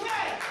 401k.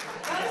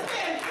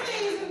 Understand,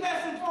 please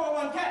invest in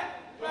 401k.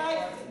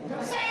 Right?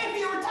 Say if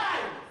you're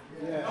retired.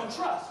 Yeah. Don't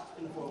trust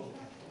in the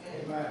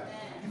 401k. Amen.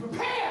 You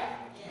prepare,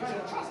 but you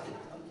don't trust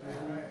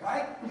it.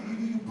 Right?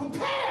 You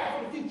prepare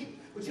for the future,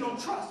 but you don't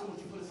trust in what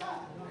you put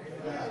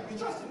aside. You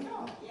trust in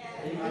God.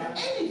 Amen.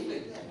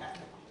 Anything can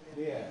happen.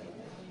 Yeah.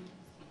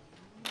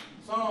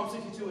 Psalm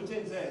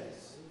 62:10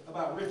 says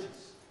about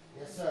riches.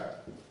 Yes, sir.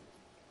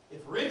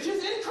 If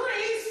riches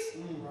increase,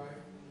 Mm.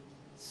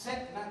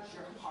 set not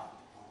your heart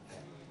on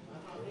them.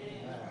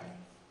 Amen.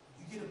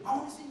 You get a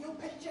bonus in your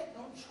paycheck,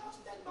 don't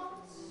trust that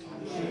bonus.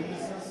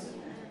 Jesus.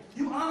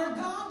 You honor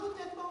God with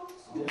that bonus.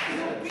 You pay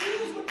your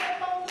bills with that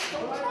bonus.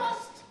 Don't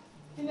trust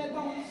in that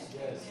bonus.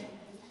 Yes.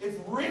 If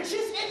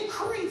riches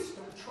increase,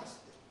 don't trust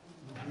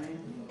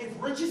them.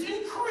 If riches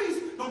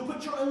increase, don't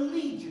put your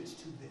allegiance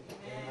to them.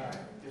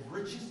 Amen. If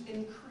riches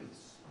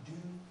increase, do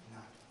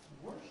not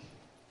worship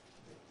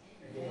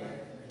them.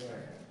 Yeah.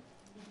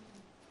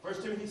 1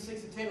 Timothy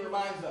 6:10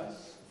 reminds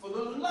us, for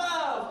the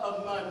love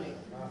of money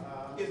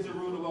Uh-huh. is the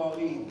root of all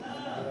evil,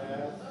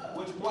 Yes.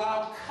 which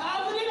while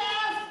coveting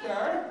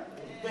after,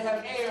 they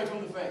have erred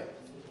from the faith,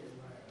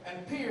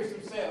 and pierced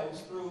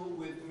themselves through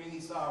with many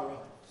sorrows.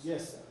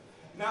 Yes, sir.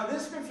 Now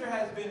this scripture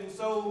has been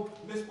so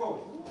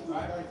misquoted,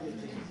 right? Thank you,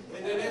 Jesus.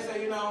 And then they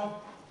say,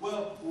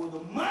 well, the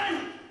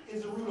money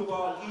is the root of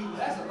all evil.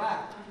 That's a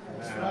lie.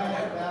 That's That's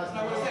right.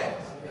 not what it says.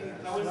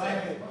 That's not what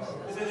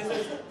it says. It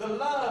says the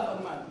love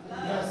of money.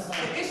 Yes, The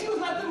sir. issue is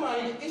not the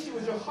money, the issue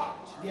is your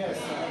heart. Yes,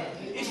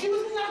 sir. The issue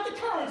is not the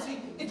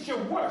currency, it's your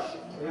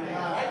worship.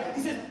 Right?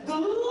 He says the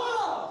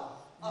love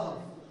of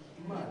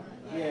money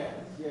Yeah.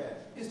 Yeah.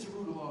 is the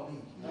root of all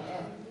evil.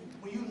 Uh-huh.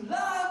 When you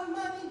love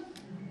money,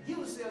 you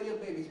will sell your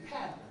baby's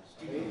pampers.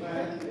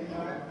 Amen.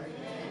 Amen.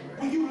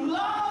 When you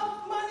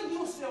love money,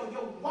 you'll sell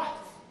your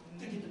wife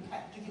to get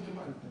the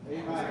money.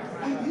 Amen.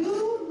 When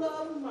you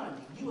love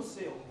money, you will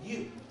sell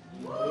you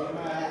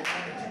Amen.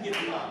 to get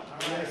the money.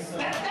 Yes, sir.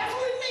 That's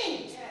what it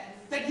means.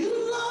 That you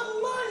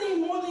love money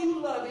more than you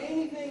love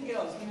anything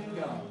else, even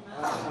God.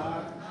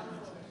 Uh-huh.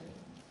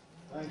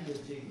 Thank you,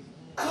 Jesus.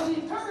 So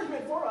the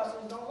encouragement for us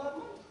is don't love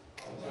money.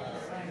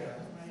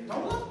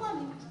 Don't love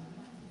money.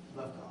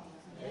 Love God.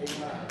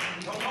 Amen.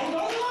 Don't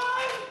love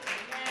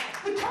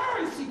the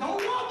currency.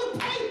 Don't love the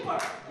paper.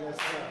 Yes,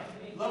 sir.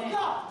 Love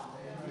God.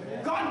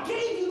 God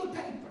gave you the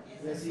paper.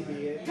 Yes, he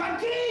did. God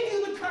gave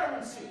you the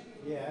currency.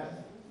 Yeah.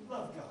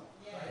 Love God.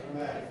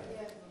 Amen.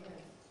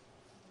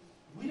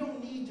 We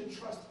don't need to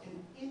trust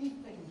in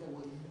anything that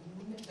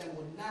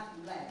will not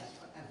last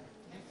forever.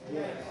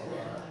 Yes.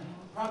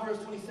 Proverbs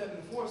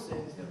 27:4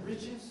 says that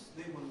riches,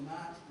 they will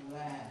not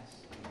last.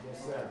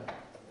 Yes, sir.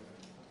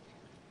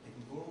 They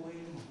can go away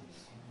in moments.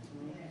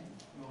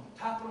 You're on the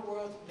top of the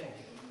world today.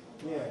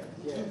 Yeah.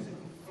 Yeah. Tuesday,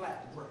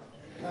 flat break.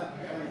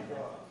 Thank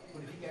God.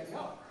 But if you got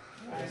God,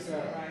 Yes,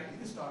 sir. you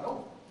can start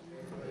over.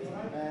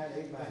 Amen.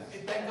 Amen.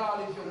 If that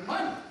God is your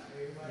money,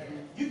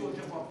 you go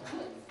jump off the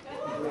cliff.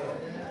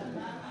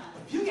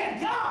 If you got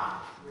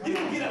God, you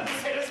can get up and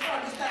say, let's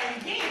start this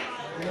thing again.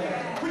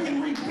 Yeah. We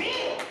can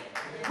rebuild.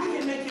 We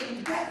can make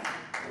him better.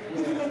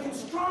 We can make him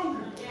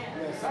stronger.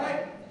 Yes,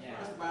 Right?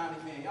 Mr. Bonnie,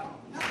 man, y'all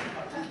don't know nothing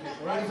about this.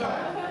 Right?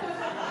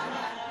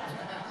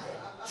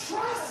 So,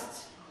 trust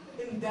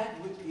in that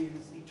which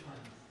is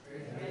eternal.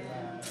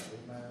 Amen.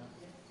 Amen.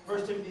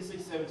 1 Timothy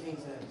 6:17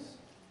 says,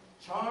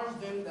 charge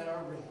them that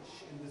are rich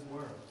in this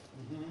world,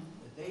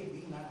 that they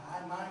be not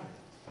high-minded,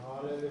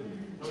 Hallelujah.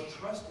 nor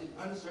trust in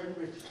uncertain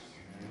riches,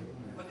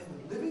 but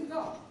in the living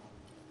God,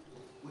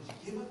 which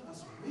giveth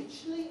us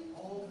richly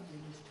all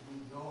things to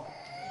enjoy.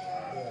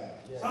 Yeah.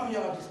 Yeah. Some of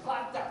y'all just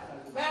clocked out.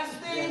 Pastor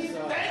Steve, Yes,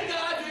 sir. thank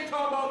God you ain't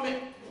talking about me.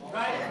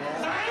 Right?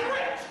 'Cause I ain't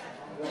rich.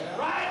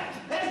 Right?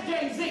 That's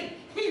Jay-Z.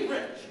 He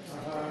rich.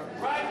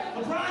 Right?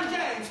 LeBron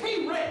James,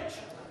 he rich.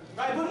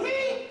 Right? But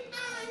me, I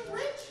ain't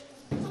rich.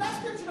 So that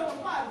scripture don't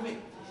apply to me.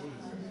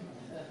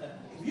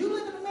 If you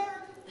live in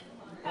America,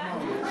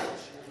 you're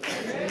rich.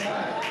 As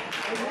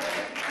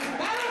a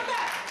matter of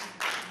fact,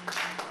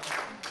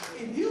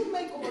 if you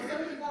make over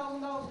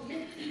 $30,000 a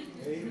year,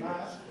 Amen.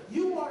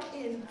 you are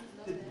in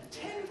the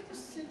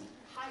 10%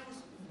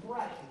 highest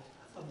bracket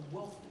of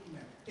wealth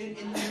in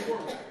America, in the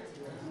world.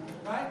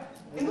 Right?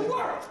 In the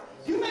world.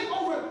 You make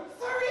over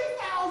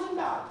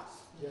 $30,000.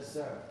 Yes,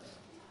 sir.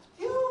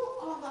 You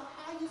are the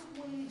highest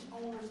wage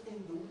owners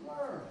in the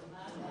world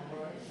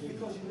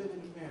because you live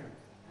in America.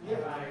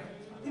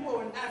 People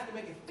are in Africa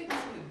making 50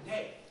 cents a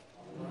day.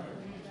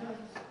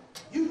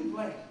 You can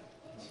blame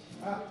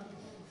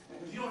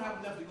because you don't have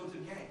enough to go to the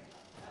game.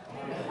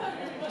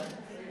 But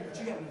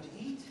you got enough to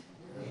eat.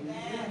 You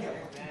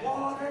got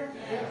water.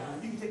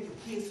 You can take your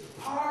kids to the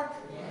park.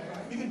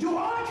 You can do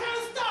all that kind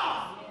of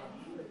stuff.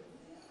 But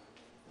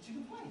you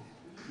can blame.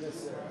 Yes,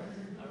 sir.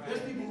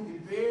 There's people who can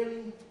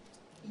barely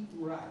eat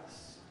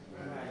rice.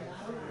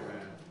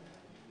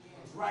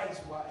 Rice,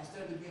 well,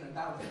 instead of it being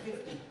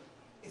 $1.50,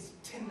 it's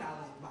 $10 a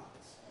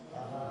box.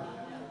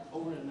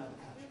 Over in another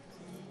country.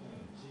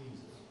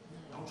 Jesus.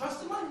 Don't trust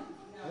the money.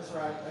 That's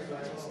right. That's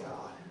right. Trust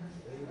God.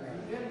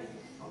 Amen.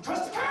 Don't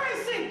trust the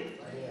currency.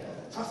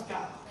 Yeah. Trust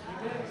God.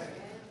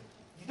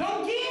 You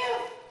don't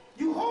give,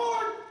 you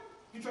hoard,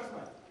 you trust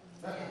money.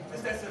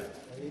 It's that simple.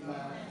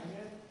 Amen.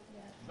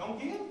 You don't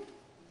give, you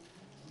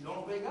don't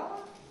obey God,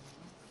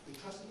 you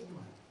trust in your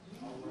money.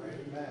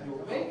 Amen. You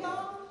obey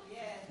God,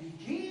 you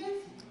give,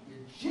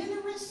 you're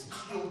generous,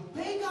 you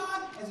obey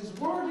God as His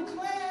Word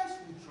declares,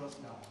 you trust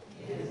God.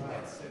 It's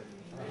that simple.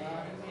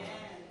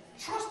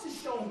 Trust is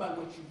shown by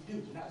what you do,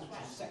 not what you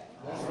say.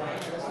 That's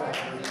right. That's right.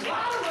 A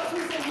lot of us, we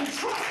say we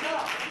trust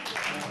God.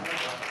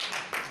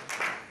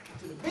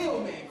 To the bill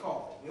man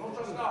call, we don't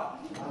trust God.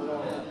 A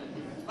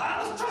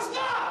lot of us trust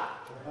God.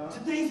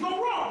 Till things go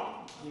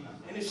wrong.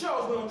 And it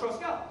shows we don't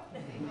trust God.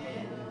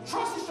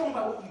 Trust is shown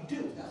by what you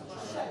do, not what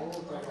you say.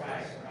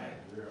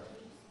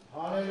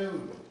 Hallelujah.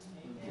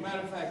 As a matter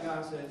of fact,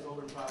 God says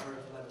over in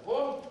Proverbs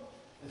 11:4,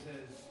 it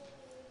says,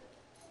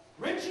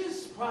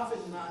 riches profit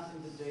not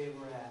in the day of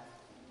wrath,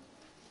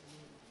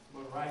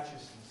 but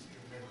righteousness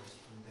delivers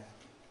from death.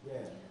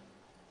 Yeah.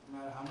 No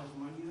matter how much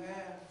money you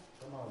have,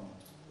 Come on.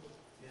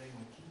 it ain't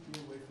going to keep you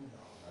away from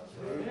God.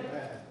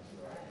 Amen.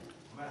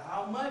 No matter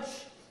how much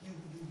you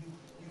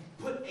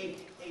put a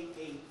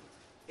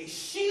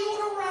shield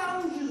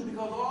around you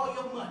because of all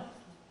your money.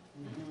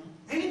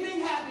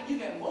 Anything happen, you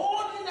got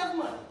more than enough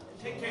money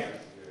to take care of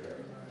it.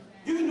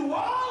 You can do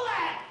all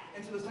that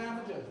until it's time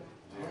for judgment.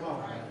 Come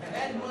on. And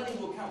that money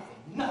will count for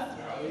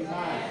nothing.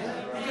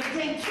 Amen. Because it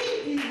can't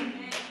keep you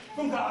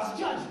from God's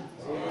judgment.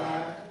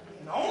 Amen.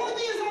 And the only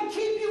thing that's going to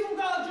keep you from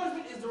God's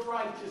judgment is the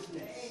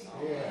righteousness.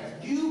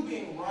 Yeah. You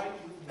being right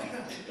with God.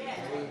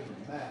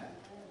 Amen.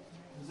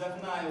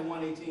 Zephaniah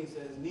 1:18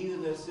 says, neither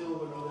their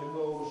silver nor their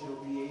gold shall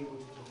be able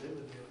to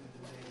deliver them in the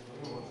day of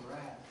the Lord's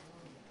wrath.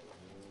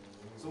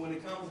 So when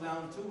it comes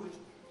down to it,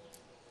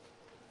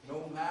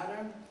 no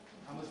matter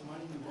how much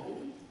money you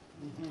hold,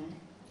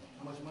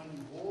 how much money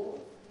you hoard,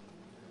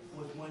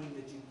 how much money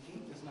that you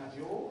keep that's not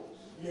yours,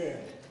 Yeah.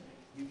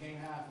 you can't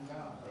hide from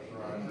God.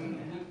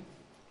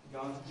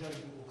 God's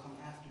judgment will come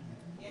after you.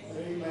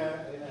 Amen.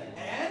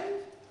 And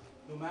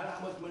no matter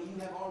how much money you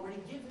have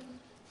already given,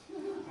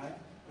 right?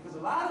 Because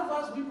a lot of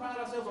us, we pride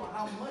ourselves on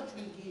how much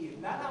we give.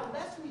 Not how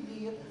less we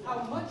give,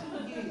 how much we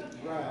give.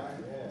 Right.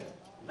 Yeah.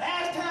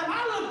 Last time I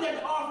looked at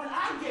the offering,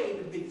 I gave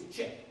the biggest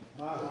check.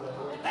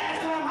 Hallelujah.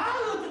 Last time I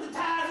looked at the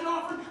tithes and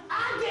offering,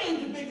 I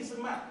gave the biggest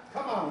amount.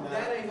 Come on now.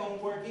 That ain't going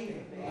to work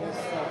either. Yes,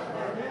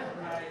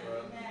 sir.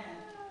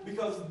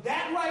 Because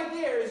that right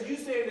there is you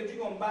saying that you're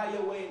going to buy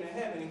your way into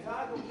heaven, and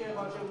God don't care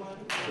about your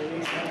money.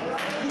 You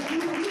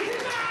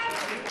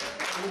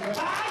cannot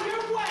buy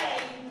your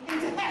way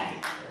into heaven.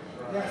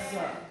 Yes,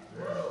 sir.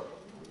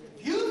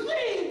 You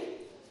think,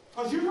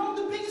 because you wrote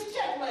the biggest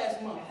check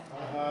last month,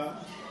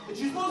 that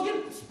you're supposed to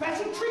get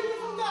special treatment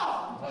from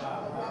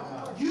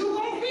God. You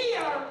won't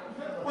hear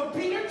what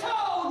Peter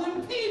told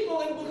them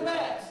people in the book of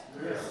Acts.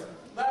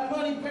 Let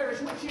money perish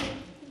with you.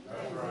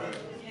 That's right.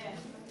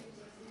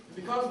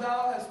 Because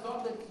thou hast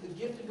thought that the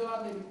gift of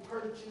God may be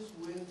purchased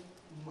with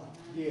money.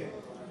 Yeah. You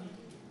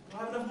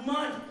don't have enough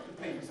money to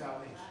pay for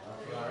salvation.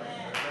 You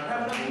don't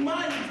have enough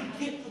money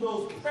to get to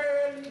those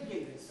pearly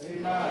gates.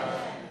 Amen.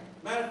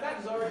 Matter of fact,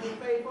 it's already been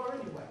paid for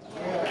anyway.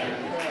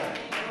 Yeah.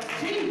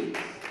 Jesus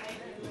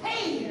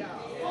paid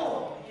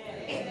for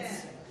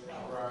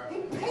it. He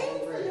paid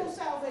for your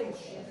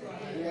salvation.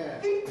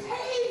 Yeah. He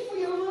paid for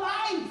your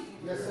life.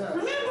 Yes, sir.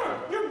 Remember,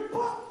 you're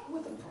bought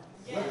with a price.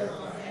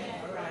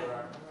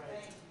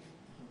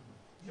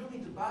 You don't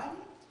need to buy it.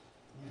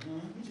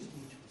 You just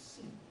need to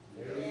receive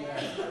it. Amen.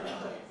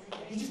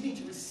 You just need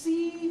to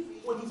receive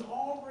what he's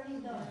already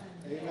done.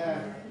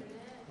 Amen.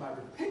 By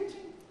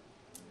repenting,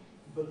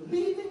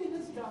 believing in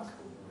his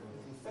gospel,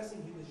 and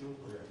confessing him as your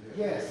Lord.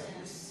 Yes.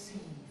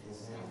 Receive his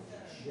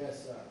salvation.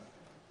 Yes, sir.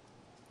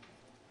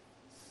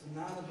 It's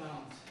not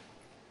about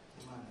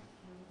money.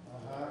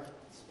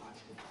 It's about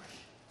your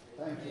worship.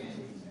 Thank you,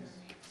 Jesus.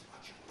 It's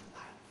about your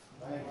life.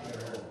 Thank you,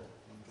 Lord.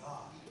 And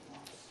God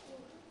wants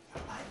your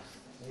life.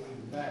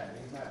 Amen.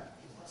 Amen.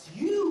 He wants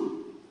you.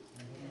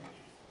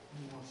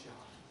 He wants your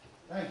heart.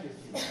 Thank you,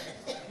 Jesus.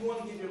 If you want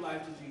to give your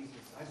life to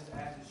Jesus, I just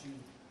ask that you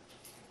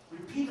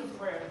repeat a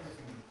prayer with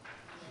me.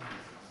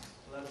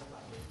 Let us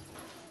pray.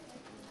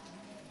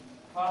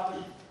 Father,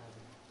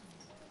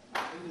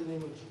 in the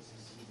name of Jesus,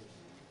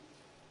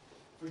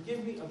 forgive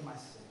me of my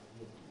sin.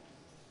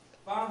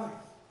 Father,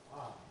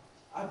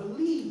 I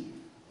believe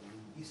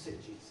you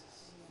sent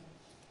Jesus.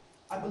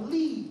 I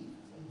believe you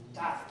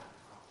died on the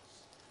cross.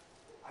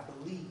 I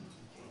believe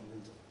you came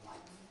into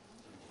life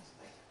 3 days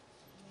later.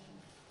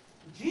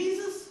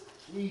 Jesus,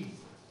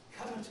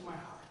 come into my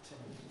heart,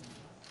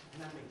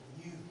 and I make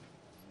you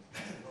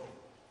Lord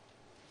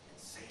and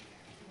Savior.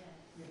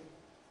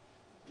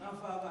 Now,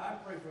 Father, I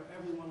pray for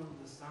everyone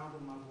under the sound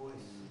of my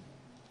voice.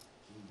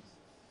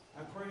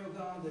 I pray, oh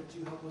God, that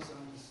you help us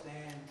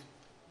understand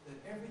that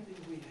everything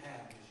we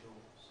have is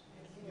yours.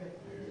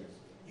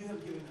 You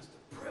have given us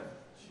the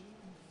privilege.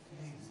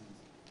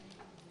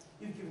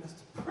 You've given us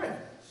the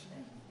privilege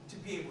to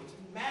be able to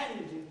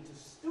manage it and to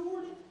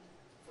steward it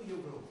for your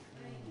glory.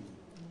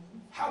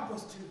 Help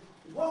us to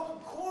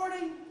walk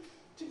according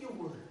to your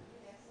word.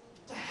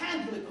 To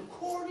handle it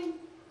according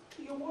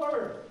to your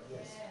word.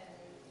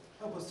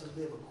 Help us to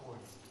live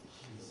according to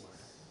your word.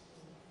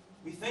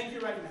 We thank you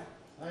right now.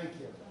 Thank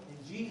you. In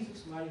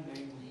Jesus' mighty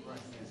name we pray.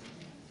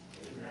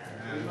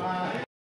 Amen.